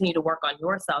you continue to work on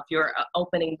yourself, you're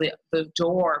opening the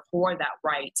door for that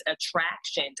right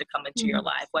attraction to come into your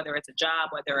life, whether it's a job,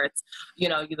 whether it's, you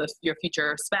know, your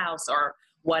future spouse or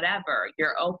whatever.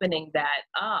 You're opening that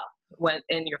up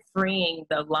and you're freeing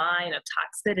the line of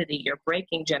toxicity. You're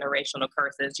breaking generational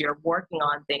curses. You're working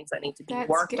on things that need to be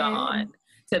worked on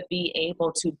to be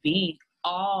able to be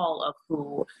all of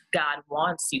who God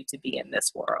wants you to be in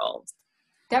this world.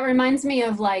 That reminds me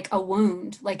of like a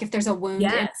wound. Like if there's a wound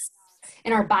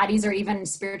in our bodies or even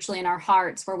spiritually in our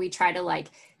hearts, where we try to like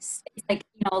you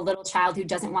know, a little child who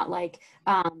doesn't want like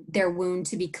their wound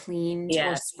to be cleaned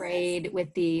or sprayed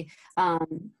with the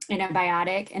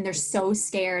antibiotic, and they're so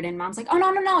scared, and mom's like, oh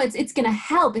no, it's gonna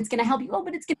help you. Oh,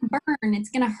 but it's gonna burn,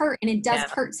 it's gonna hurt. And it does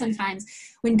hurt sometimes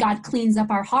when God cleans up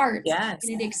our hearts, and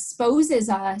it exposes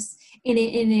us, and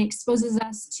it exposes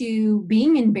us to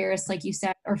being embarrassed, like you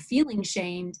said, or feeling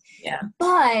shamed.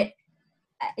 But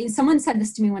someone said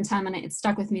this to me one time, and it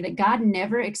stuck with me, that God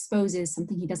never exposes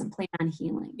something he doesn't plan on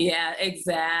healing. Yeah,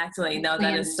 exactly. No,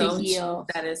 that is so true.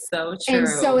 That is so true. And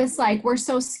so it's like, we're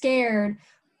so scared.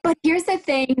 But here's the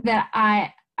thing that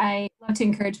I love to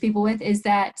encourage people with, is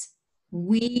that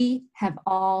we have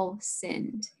all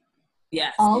sinned.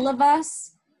 Yes. All of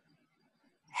us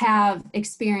have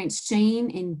experienced shame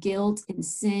and guilt and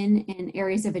sin and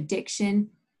areas of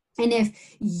addiction. And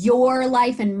if your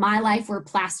life and my life were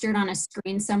plastered on a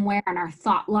screen somewhere, on our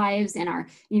thought lives and our,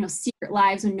 you know, secret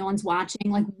lives when no one's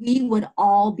watching, like, we would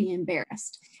all be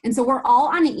embarrassed. And so we're all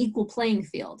on an equal playing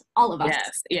field, all of us.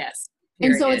 Yes.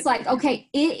 And so it's like, okay,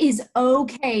 it is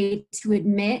okay to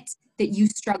admit that you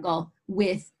struggle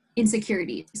with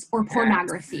insecurities or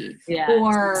pornography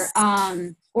or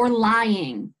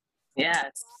lying.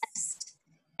 Yes.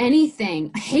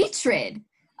 Anything, hatred,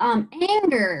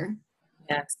 anger,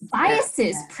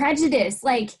 biases, prejudice,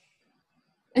 like,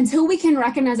 until we can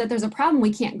recognize that there's a problem,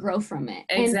 we can't grow from it.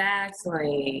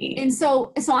 Exactly. And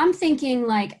so I'm thinking,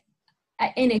 like,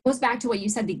 and it goes back to what you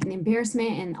said, the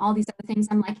embarrassment and all these other things.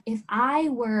 I'm like, if I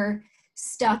were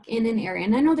stuck in an area,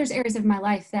 and I know there's areas of my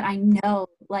life that I know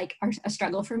like are a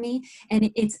struggle for me, and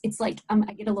it's like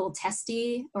I get a little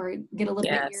testy, or get a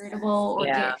little bit irritable, or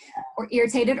get or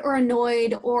irritated or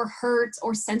annoyed or hurt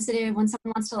or sensitive when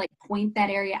someone wants to like point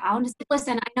that area out and just like,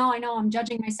 listen, I know I'm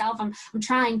judging myself, I'm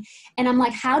trying, and I'm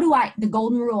like, the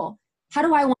golden rule, how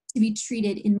do I want to be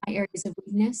treated in my areas of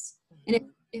weakness?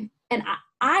 And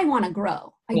I want to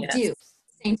grow. I do.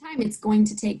 At the same time, it's going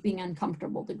to take being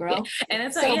uncomfortable to grow. And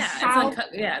it's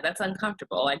that's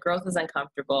uncomfortable. Like, growth is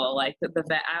uncomfortable. Like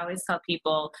I always tell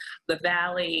people, the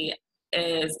valley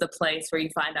is the place where you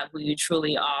find out who you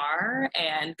truly are,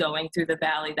 and going through the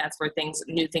valley, that's where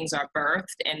new things are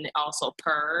birthed and also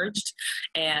purged,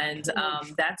 and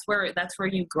that's where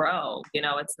you grow. You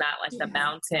know, it's not like the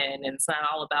mountain, and it's not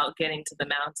all about getting to the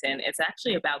mountain. It's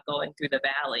actually about going through the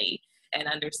valley and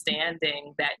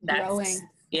understanding that's growing.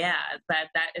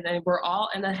 And then we're all,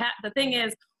 and the thing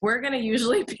is, we're going to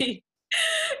usually be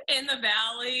in the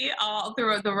valley all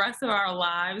through the rest of our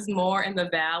lives, more in the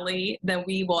valley than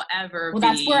we will ever be.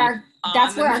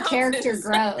 That's where our character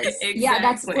grows. Exactly. Yeah,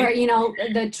 that's where, you know,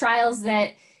 the trials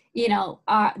that, you know,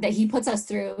 that he puts us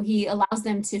through, he allows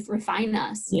them to refine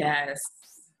us. Yes.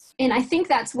 And I think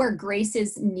that's where grace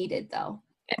is needed, though.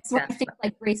 That's where I think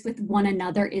like grace with one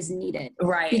another is needed.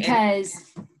 Right.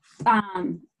 Because,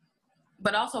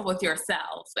 but also with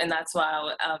yourself. And that's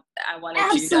why I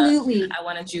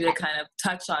wanted you to kind of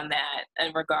touch on that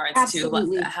in regards to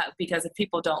because if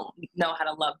people don't know how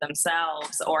to love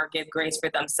themselves or give grace for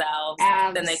themselves,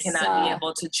 then they cannot be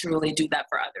able to truly do that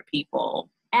for other people.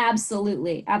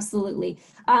 Absolutely.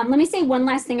 Let me say one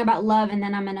last thing about love, and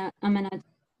then I'm gonna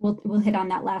we'll hit on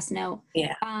that last note.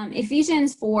 Yeah.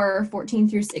 Ephesians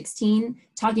 4:14-16,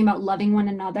 talking about loving one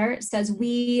another, says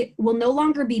we will no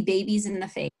longer be babies in the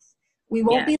faith. We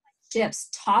won't be like ships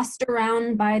tossed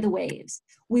around by the waves.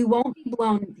 We won't be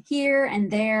blown here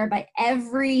and there by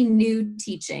every new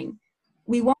teaching.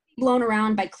 We won't be blown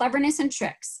around by cleverness and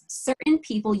tricks. Certain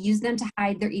people use them to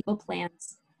hide their evil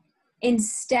plans.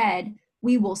 Instead,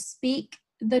 we will speak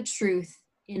the truth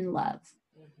in love.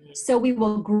 So we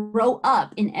will grow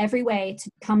up in every way to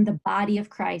become the body of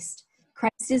Christ.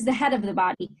 Christ is the head of the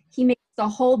body. He makes the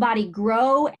whole body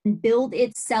grow and build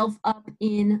itself up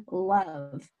in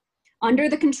love. Under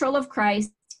the control of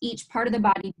Christ, each part of the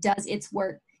body does its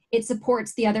work. It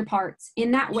supports the other parts.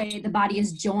 In that way, the body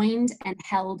is joined and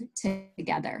held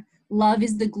together. Love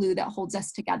is the glue that holds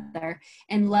us together.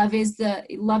 And love is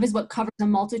what covers a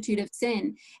multitude of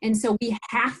sin. And so we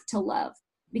have to love,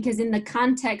 because in the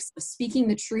context of speaking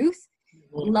the truth,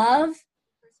 love, 1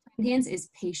 Corinthians, is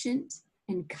patient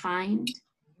and kind.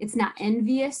 It's not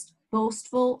envious,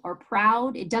 boastful, or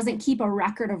proud. It doesn't keep a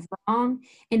record of wrong,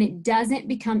 and it doesn't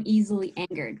become easily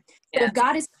angered. So if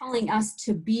God is calling us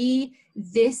to be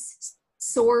this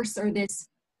source or this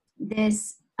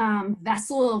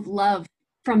vessel of love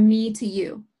from me to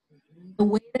you, the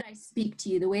way that I speak to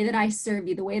you, the way that I serve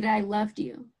you, the way that I loved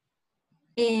you.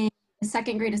 And the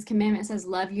second greatest commandment says,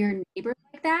 love your neighbor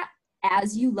like that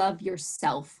as you love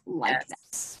yourself like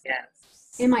that. Yes.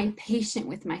 Am I patient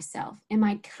with myself? Am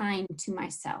I kind to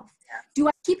myself? Do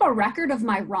I keep a record of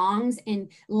my wrongs and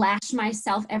lash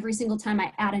myself every single time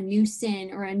I add a new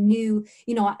sin or a new,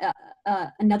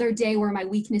 another day where my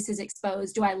weakness is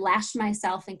exposed? Do I lash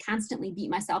myself and constantly beat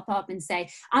myself up and say,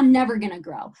 I'm never going to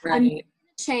grow. Right. I'm never going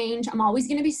to change. I'm always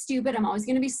going to be stupid. I'm always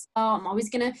going to be slow. I'm always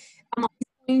going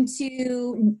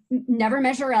to never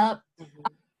measure up. I'm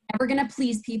never going to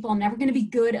please people. I'm never going to be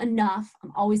good enough.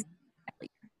 I'm always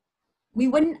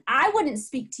I wouldn't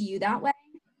speak to you that way.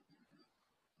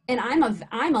 And I'm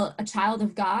a child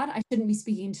of God. I shouldn't be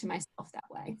speaking to myself that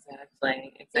way.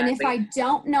 Exactly. And if I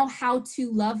don't know how to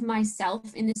love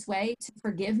myself in this way, to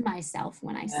forgive myself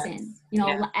when I sin,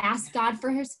 ask God for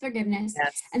his forgiveness,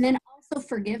 and then also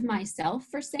forgive myself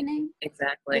for sinning.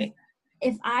 Exactly.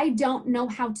 If I don't know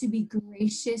how to be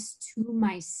gracious to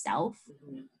myself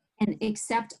and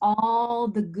accept all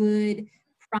the good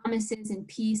promises and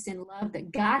peace and love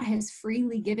that God has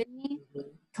freely given me,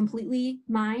 completely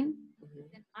mine,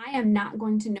 then I am not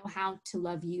going to know how to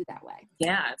love you that way.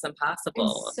 Yeah, it's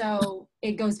impossible. And so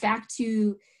it goes back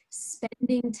to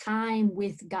spending time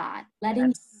with God, letting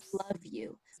him love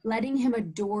you, letting him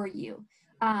adore you.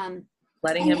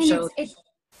 Letting him show.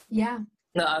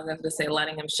 No, I was going to say,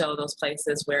 letting him show those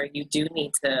places where you do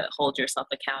need to hold yourself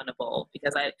accountable,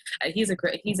 because he's a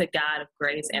God of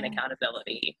grace and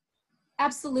accountability.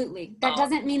 Absolutely. That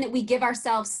doesn't mean that we give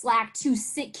ourselves slack to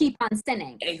keep on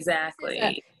sinning.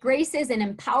 Exactly. Grace is an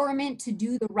empowerment to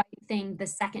do the right thing the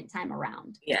second time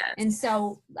around. Yes. And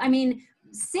so,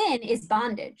 sin is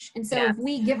bondage. And so if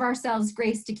we give ourselves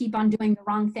grace to keep on doing the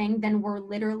wrong thing, then we're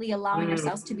literally allowing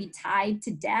ourselves to be tied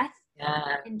to death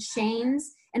and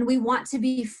chains. And we want to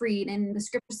be freed. And the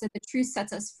scripture said the truth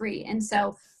sets us free. And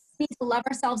so we need to love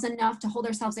ourselves enough to hold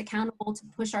ourselves accountable, to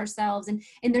push ourselves. And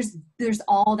there's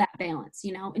all that balance,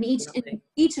 and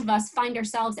each of us find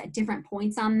ourselves at different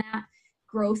points on that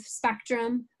growth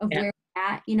spectrum of where we're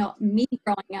at. Me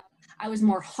growing up, I was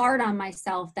more hard on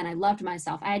myself than I loved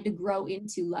myself. I had to grow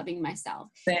into loving myself.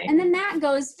 Same. And then that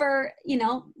goes for,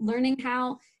 learning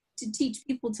how to teach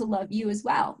people to love you as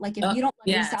well. Like if you don't love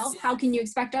yourself, how can you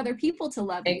expect other people to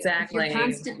love you? Exactly. If you're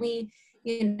constantly,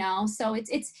 so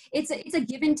it's a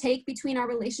give and take between our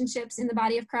relationships in the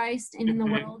body of Christ and in the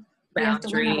world. We have to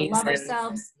learn how to love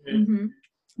ourselves.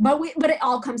 But it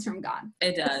all comes from God.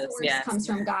 It does. The source comes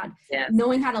from God. Yes.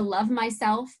 Knowing how to love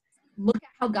myself, look at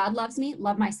how God loves me,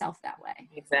 love myself that way.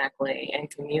 Exactly. And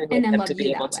commune with him to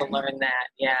be able to learn that.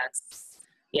 Yes.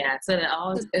 Yeah. So it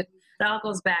all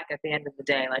goes back at the end of the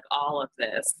day, like all of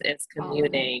this is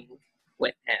communing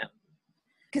with him.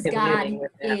 Because God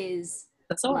is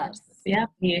the source. Love. Yeah,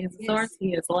 he is the source.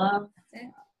 He is love.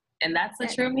 And that's the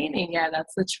true meaning. Yeah,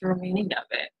 that's the true meaning of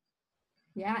it.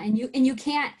 Yeah, and you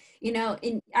can't,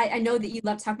 I know that you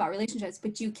love to talk about relationships,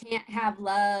 but you can't have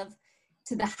love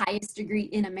to the highest degree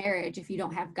in a marriage if you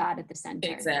don't have God at the center.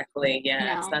 Exactly.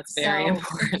 Yes, that's very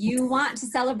important. If you want to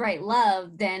celebrate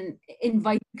love, then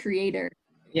invite the Creator.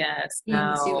 Yes,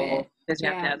 into it. Because you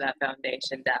have to have that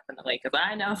foundation, definitely. Because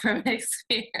I know from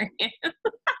experience.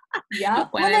 Yeah.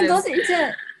 Well, then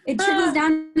it trickles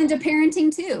down into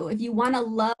parenting too. If you want to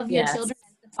love your children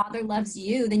as the Father loves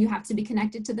you, then you have to be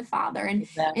connected to the Father.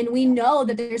 Exactly. And we know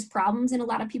that there's problems in a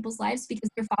lot of people's lives because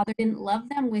their father didn't love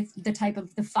them with the type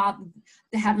of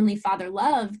the Heavenly Father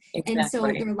love. Exactly. And so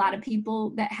there are a lot of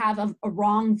people that have a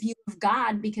wrong view of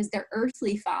God because their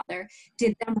earthly father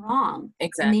did them wrong.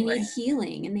 Exactly. And they need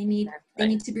healing, and they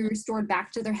need to be restored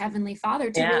back to their Heavenly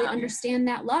Father to really understand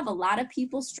that love. A lot of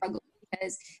people struggle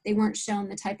because they weren't shown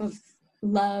the type of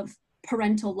love,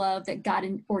 parental love, that God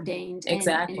ordained.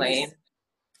 Exactly.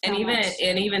 And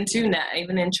even too now,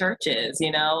 even in churches,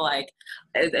 you know, like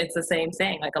it's the same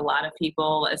thing. Like a lot of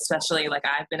people, especially like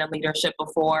I've been in leadership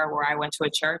before where I went to a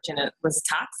church and it was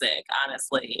toxic.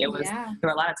 Honestly, there were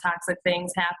a lot of toxic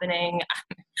things happening.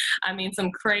 I mean,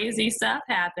 some crazy stuff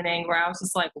happening where I was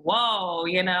just like, whoa,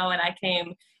 you know, and I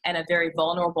came at a very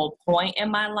vulnerable point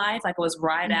in my life. Like it was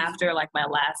right after like my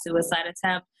last suicide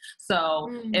attempt. So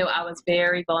I was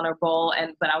very vulnerable,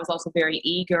 but I was also very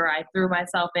eager. I threw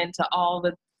myself into all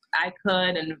the I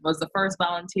could and was the first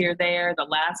volunteer there, the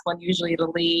last one usually to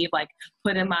leave, like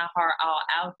putting my heart all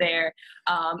out there.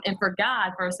 And for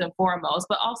God, first and foremost,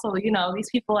 but also, you know, these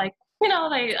people like, you know,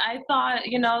 I thought,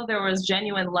 you know, there was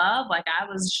genuine love, like I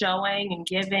was showing and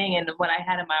giving and what I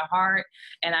had in my heart.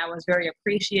 And I was very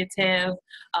appreciative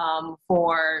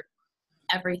for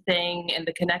everything and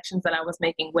the connections that I was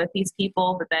making with these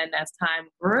people. But then as time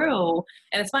grew,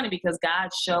 and it's funny because God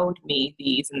showed me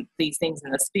these things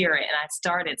in the spirit, and I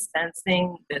started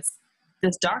sensing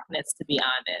this darkness, to be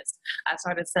honest. I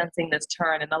started sensing this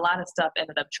turn, and a lot of stuff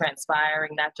ended up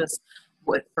transpiring, not just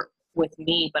with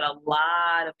me, but a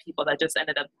lot of people that just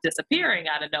ended up disappearing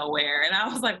out of nowhere. And I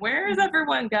was like, where is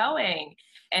everyone going?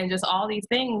 And just all these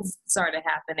things started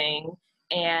happening.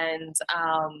 And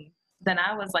then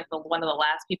I was like one of the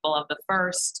last people of the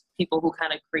first people who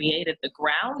kind of created the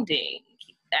grounding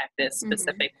at this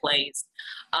specific place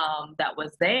that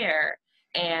was there.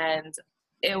 And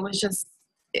it was just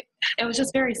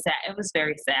very sad. It was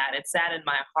very sad. It saddened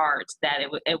my heart that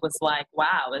it was like,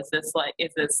 wow, is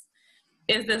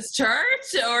this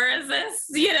church or is this,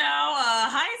 you know,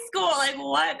 high school?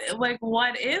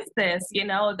 What is this? You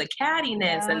know, the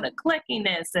cattiness and the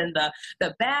clickiness and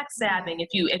the backstabbing.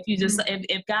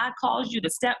 If God calls you to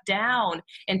step down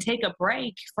and take a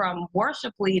break from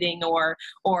worship leading or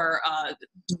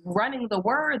running the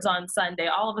words on Sunday,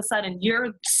 all of a sudden you're,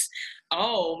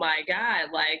 oh my God,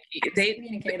 like they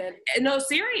communicated. No,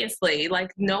 seriously,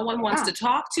 like no one wants to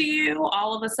talk to you.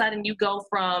 All of a sudden you go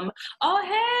from, oh,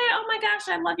 hey, oh my gosh,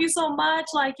 I love you so much.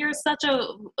 Like you're such a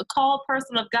called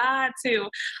person of God, to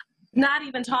not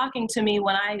even talking to me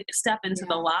when I step into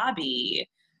the lobby.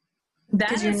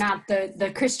 Because you're not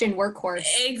the Christian workhorse.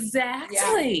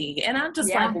 Exactly. Yeah. And I'm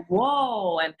just like,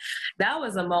 whoa. And that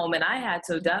was a moment I had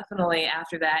to definitely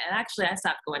after that. And actually I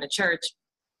stopped going to church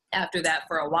after that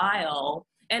for a while.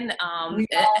 And we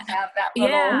all have that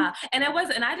little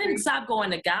and I didn't stop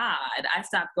going to God. I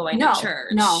stopped going to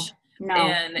church. You're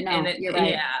right.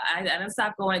 Yeah, I didn't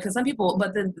stop going because some people,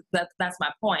 but then that's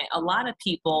my point. A lot of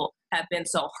people have been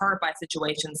so hurt by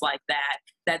situations like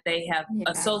that they have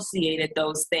associated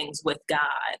those things with God,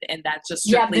 and that's just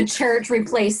strictly the church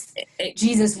replaced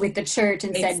Jesus with the church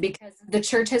and said, because the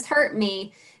church has hurt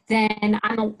me, then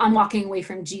I'm walking away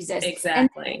from Jesus.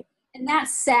 Exactly. And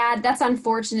that's sad. That's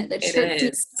unfortunate. The church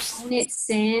needs to own its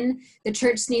sin. The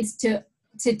church needs to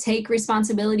take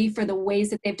responsibility for the ways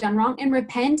that they've done wrong and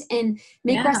repent and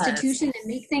make restitution and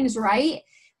make things right.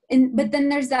 But then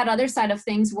there's that other side of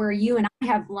things where you and I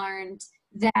have learned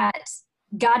that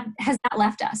God has not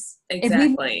left us.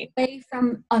 Exactly. If we away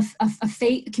from a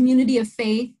community of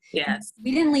faith,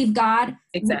 we didn't leave God.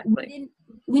 Exactly.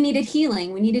 We needed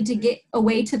healing. We needed to get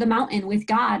away to the mountain with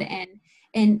God.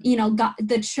 And you know, God,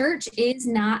 the church is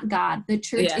not God. The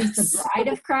church is the bride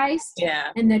of Christ.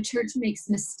 And the church makes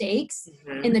mistakes.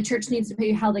 And the church needs to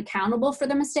be held accountable for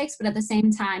the mistakes, but at the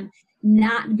same time,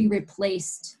 not be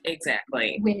replaced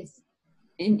with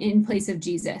in place of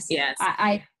Jesus.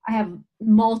 I have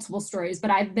multiple stories, but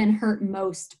I've been hurt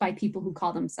most by people who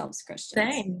call themselves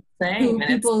Christians. Same.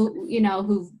 People, you know,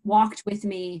 who've walked with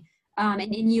me,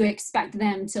 and you expect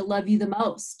them to love you the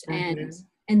most,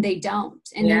 and they don't.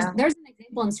 And there's an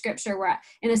example in scripture where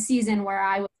in a season where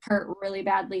I was hurt really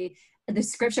badly, the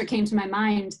scripture came to my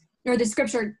mind, or the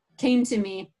scripture came to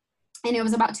me, and it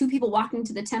was about two people walking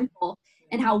to the temple,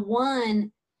 and how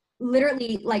one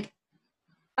literally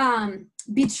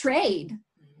betrayed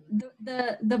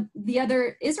the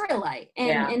other Israelite,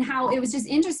 and how it was just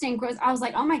interesting because I was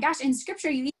like, oh my gosh, in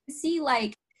scripture you even see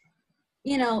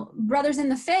you know, brothers in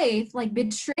the faith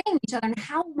betraying each other, and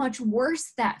how much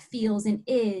worse that feels and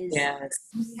is.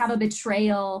 You have a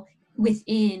betrayal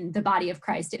within the body of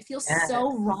Christ. It feels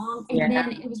so wrong. And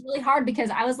then it was really hard because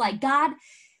I was like, God,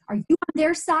 are you on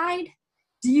their side?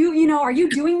 Do you, are you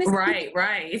doing this? Right.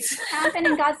 Happen?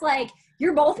 And God's like,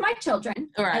 you're both my children.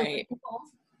 Right.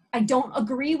 I don't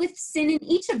agree with sin in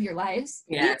each of your lives,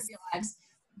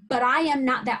 but I am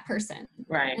not that person.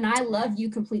 Right. And I love you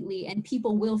completely, and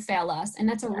people will fail us. And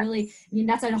that's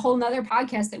that's a whole nother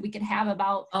podcast that we could have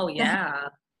about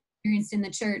experienced in the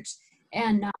church,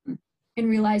 and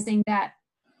realizing that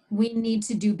we need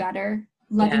to do better,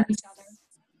 loving each other.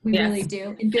 We really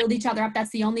do, and build each other up. That's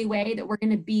the only way that we're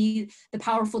going to be the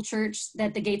powerful church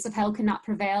that the gates of hell cannot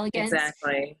prevail against.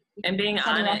 Exactly. And being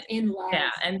honest, in love.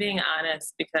 and being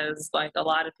honest, because like a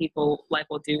lot of people like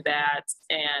will do that,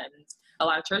 and a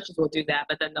lot of churches will do that,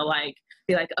 but then they'll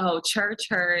be like, oh, church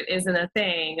hurt isn't a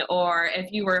thing. Or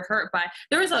if you were hurt by,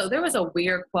 there was a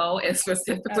weird quote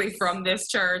specifically from this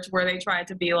church where they tried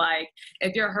to be like,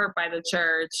 if you're hurt by the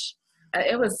church,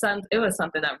 it was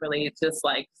something that really just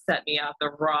like set me out the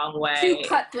wrong way. Too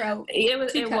cutthroat. It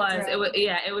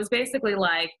was basically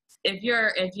like, if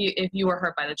you were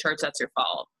hurt by the church, that's your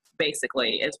fault,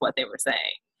 basically, is what they were saying.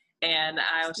 And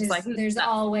I was just like, there's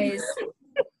always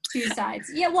two sides.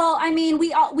 Yeah, well, I mean,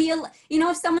 we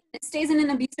if someone stays in an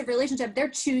abusive relationship, they're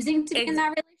choosing to be in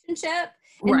that relationship,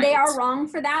 and they are wrong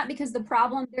for that, because the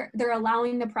problem, they're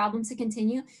allowing the problem to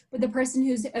continue, but the person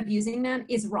who's abusing them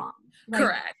is wrong.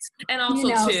 Correct. And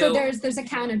also too, so there's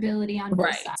accountability on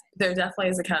both sides. There definitely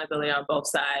is accountability on both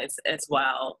sides as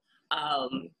well.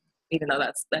 Even though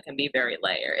that can be very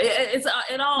layered.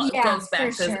 It all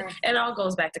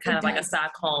goes back to kind of like a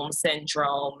Stockholm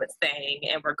syndrome thing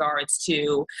in regards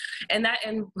to, and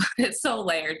it's so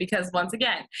layered, because once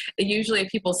again, usually if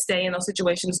people stay in those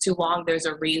situations too long, there's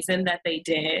a reason that they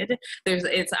did.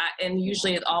 And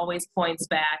usually it always points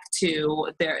back to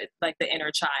the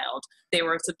inner child. They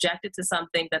were subjected to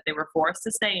something that they were forced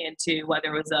to stay into,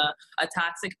 whether it was a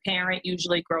toxic parent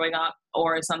usually growing up,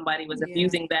 or somebody was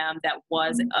abusing them that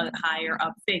was a higher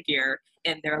up figure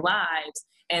in their lives,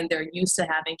 and they're used to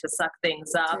having to suck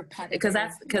things up, because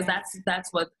that's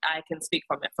what I can speak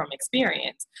from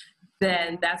experience.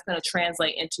 Then that's going to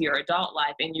translate into your adult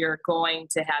life, and you're going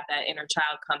to have that inner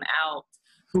child come out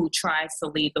who tries to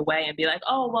lead the way and be like,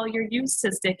 oh, well, you're used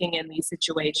to sticking in these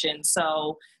situations,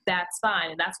 so that's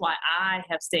fine. And that's why I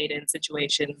have stayed in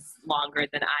situations longer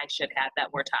than I should have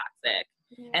that were toxic.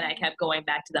 And I kept going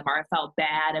back to them, or I felt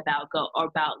bad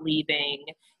about leaving,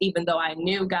 even though I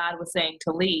knew God was saying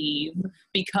to leave,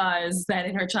 because that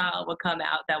inner child would come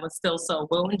out that was still so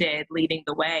wounded, leading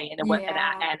the way, and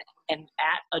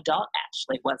adult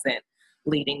Ashley wasn't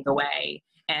leading the way,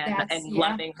 and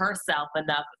loving herself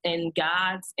enough in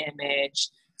God's image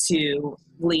to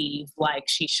leave like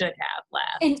she should have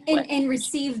left, and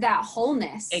receive that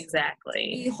wholeness.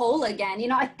 Exactly. Be whole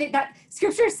again. I think that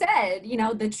scripture said,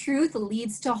 the truth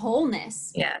leads to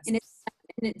wholeness. Yes. And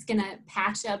it's going to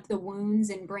patch up the wounds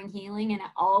and bring healing, and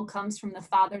it all comes from the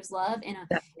Father's love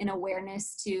and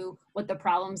awareness to what the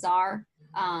problems are.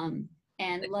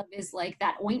 And love is like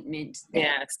that ointment,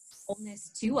 that wholeness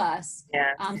to us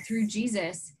through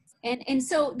Jesus. And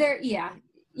so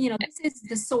this is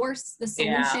the source, the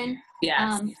solution.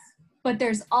 But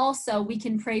there's also, we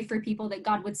can pray for people that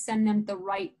God would send them the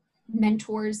right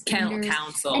mentors, leaders,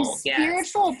 counsel, and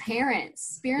spiritual parents,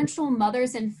 spiritual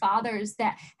mothers and fathers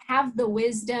that have the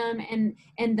wisdom and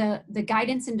the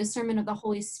guidance and discernment of the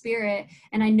Holy Spirit.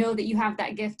 And I know that you have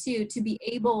that gift too, to be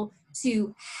able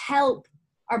to help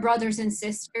our brothers and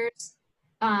sisters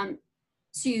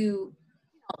to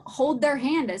hold their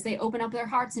hand as they open up their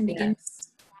hearts and begin to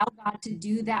allow God to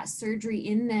do that surgery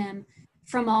in them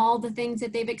from all the things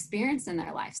that they've experienced in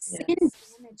their life. Sin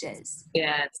damages.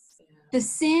 The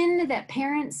sin that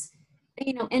parents,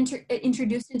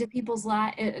 introduce into people's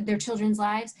their children's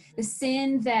lives, the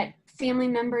sin that family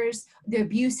members, the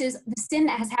abuses, the sin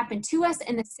that has happened to us,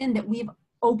 and the sin that we've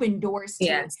opened doors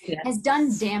to has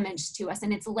done damage to us,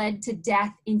 and it's led to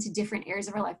death into different areas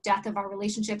of our life, death of our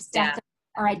relationships, death of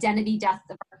our identity, death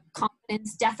of our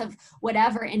confidence, death of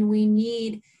whatever. And we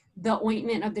need the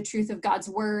ointment of the truth of God's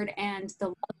word and the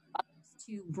love of others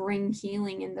to bring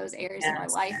healing in those areas of our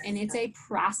life. And it's a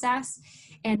process,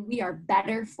 and we are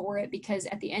better for it, because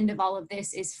at the end of all of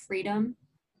this is freedom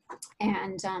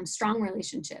and strong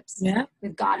relationships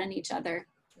with God and each other.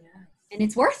 And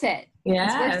it's worth it.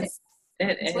 It's worth it.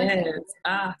 It is.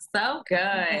 So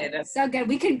good. So good.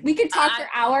 We could talk for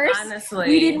hours. Honestly.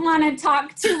 We didn't want to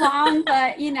talk too long,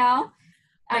 but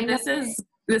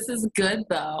this is good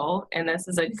though. And this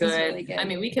is good. Really good. I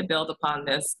mean, we could build upon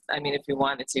this, if you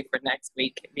wanted to, for next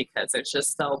week, because there's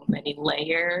just so many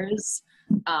layers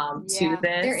to this.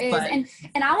 There is. But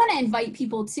And I want to invite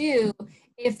people too,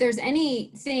 if there's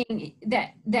anything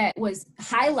that was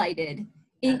highlighted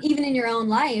even in your own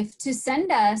life, to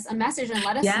send us a message and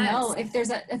let us know if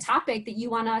there's a topic that you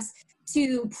want us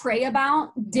to pray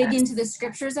about, dig into the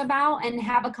scriptures about, and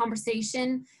have a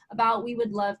conversation about. We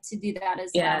would love to do that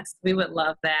as well. Yes, we would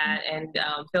love that. And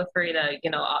feel free to,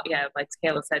 like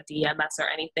Kayla said, DM us or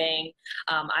anything.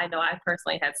 I know I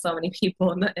personally had so many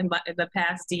people in the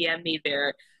past DM me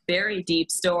their very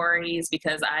deep stories,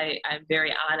 because I'm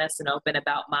very honest and open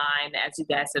about mine, as you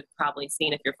guys have probably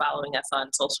seen if you're following us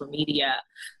on social media.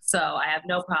 So I have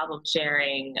no problem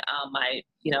sharing my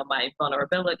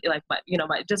vulnerability, like my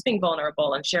just being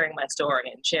vulnerable and sharing my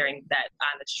story and sharing that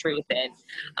honest truth, and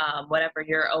whatever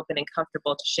you're open and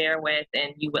comfortable to share with,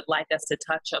 and you would like us to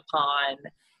touch upon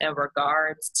in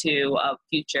regards to a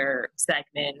future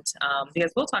segment,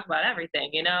 because we'll talk about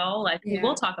everything,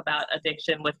 we'll talk about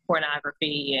addiction with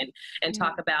pornography and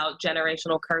talk about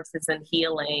generational curses and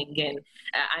healing. And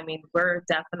I mean, we're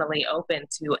definitely open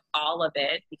to all of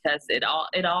it, because it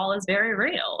all is very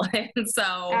real. And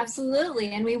so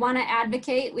absolutely. And we want to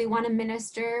advocate, we want to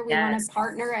minister, we want to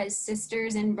partner as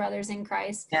sisters and brothers in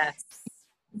Christ.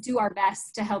 Do our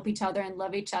best to help each other and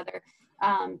love each other.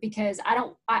 Because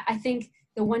I think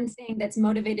the one thing that's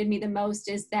motivated me the most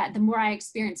is that the more I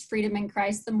experience freedom in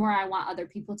Christ, the more I want other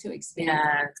people to experience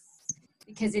it.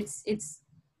 Because it's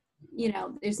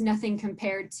there's nothing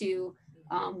compared to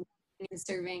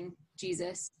serving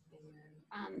Jesus.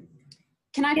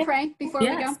 Can I pray before we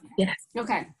go? Yes.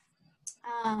 Okay.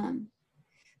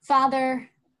 Father,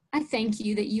 I thank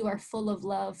you that you are full of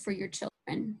love for your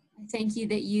children. I thank you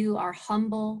that you are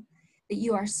humble, that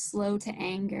you are slow to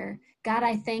anger. God,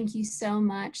 I thank you so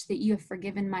much that you have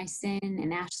forgiven my sin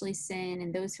and Ashley's sin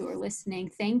and those who are listening.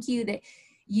 Thank you that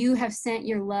you have sent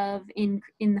your love in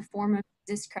the form of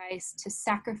Jesus Christ to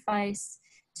sacrifice,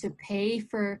 to pay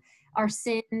for our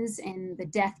sins and the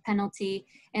death penalty,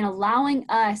 and allowing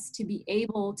us to be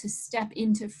able to step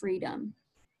into freedom.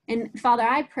 And Father,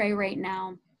 I pray right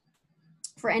now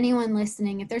for anyone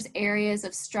listening, if there's areas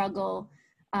of struggle,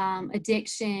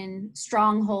 addiction,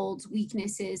 strongholds,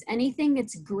 weaknesses, anything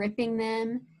that's gripping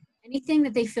them, anything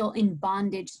that they feel in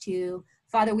bondage to,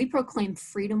 Father, we proclaim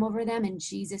freedom over them in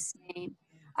Jesus' name.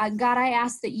 God, I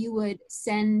ask that you would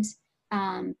send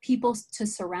people to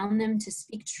surround them, to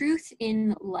speak truth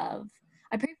in love.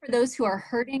 I pray for those who are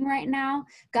hurting right now.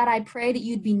 God, I pray that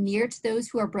you'd be near to those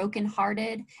who are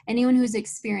brokenhearted, anyone who's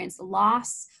experienced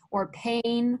loss or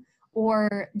pain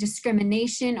or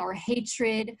discrimination or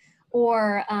hatred,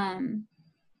 or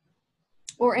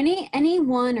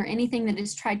anyone or anything that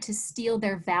has tried to steal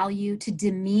their value, to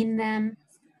demean them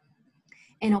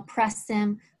and oppress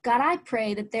them. God, I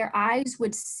pray that their eyes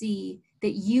would see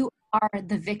that you are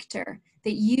the victor,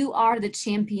 that you are the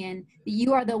champion, that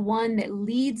you are the one that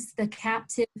leads the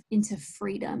captive into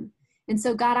freedom. And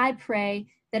so, God, I pray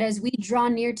that as we draw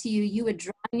near to you, you would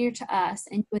draw near to us,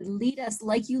 and you would lead us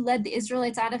like you led the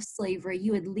Israelites out of slavery.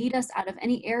 You would lead us out of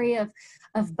any area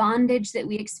of bondage that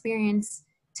we experience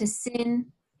to sin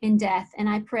and death. And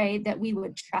I pray that we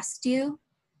would trust you.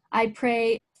 I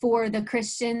pray for the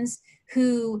Christians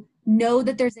who know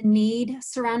that there's a need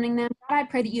surrounding them. God, I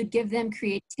pray that you'd give them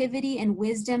creativity and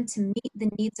wisdom to meet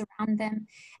the needs around them.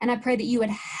 And I pray that you would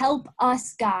help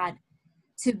us, God,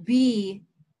 to be,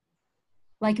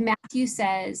 like Matthew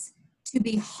says, to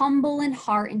be humble in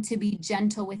heart and to be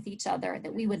gentle with each other,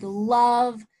 that we would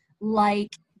love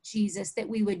like Jesus, that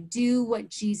we would do what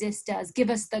Jesus does.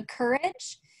 Give us the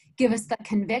courage, give us the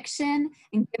conviction,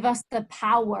 and give us the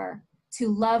power to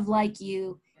love like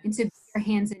you and to be your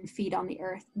hands and feet on the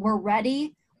earth. We're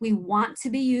ready. We want to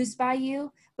be used by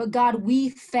you, but God, we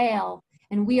fail,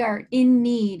 and we are in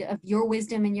need of your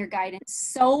wisdom and your guidance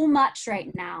so much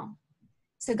right now.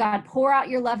 So God, pour out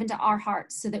your love into our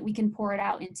hearts so that we can pour it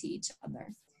out into each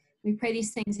other. We pray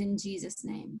these things in Jesus'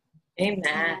 name.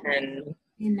 Amen.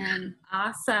 Amen.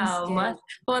 Awesome.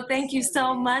 Well, thank you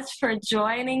so much for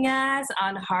joining us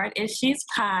on Heart Issues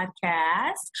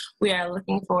Podcast. We are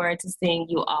looking forward to seeing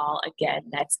you all again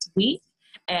next week.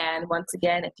 And once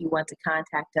again, if you want to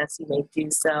contact us, you may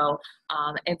do so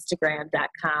on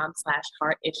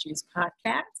Instagram.com/Heart Issues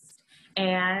Podcast.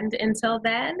 And until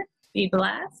then, be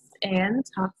blessed and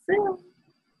talk soon.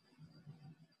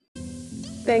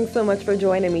 Thanks so much for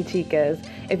joining me, chicas.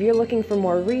 If you're looking for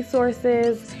more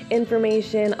resources,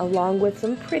 information, along with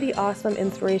some pretty awesome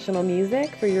inspirational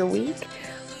music for your week,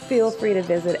 feel free to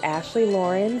visit Ashley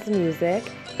Lauren's music,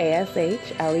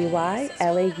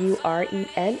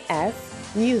 ASHLEYLAURENS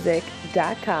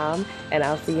music.com, and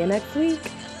I'll see you next week.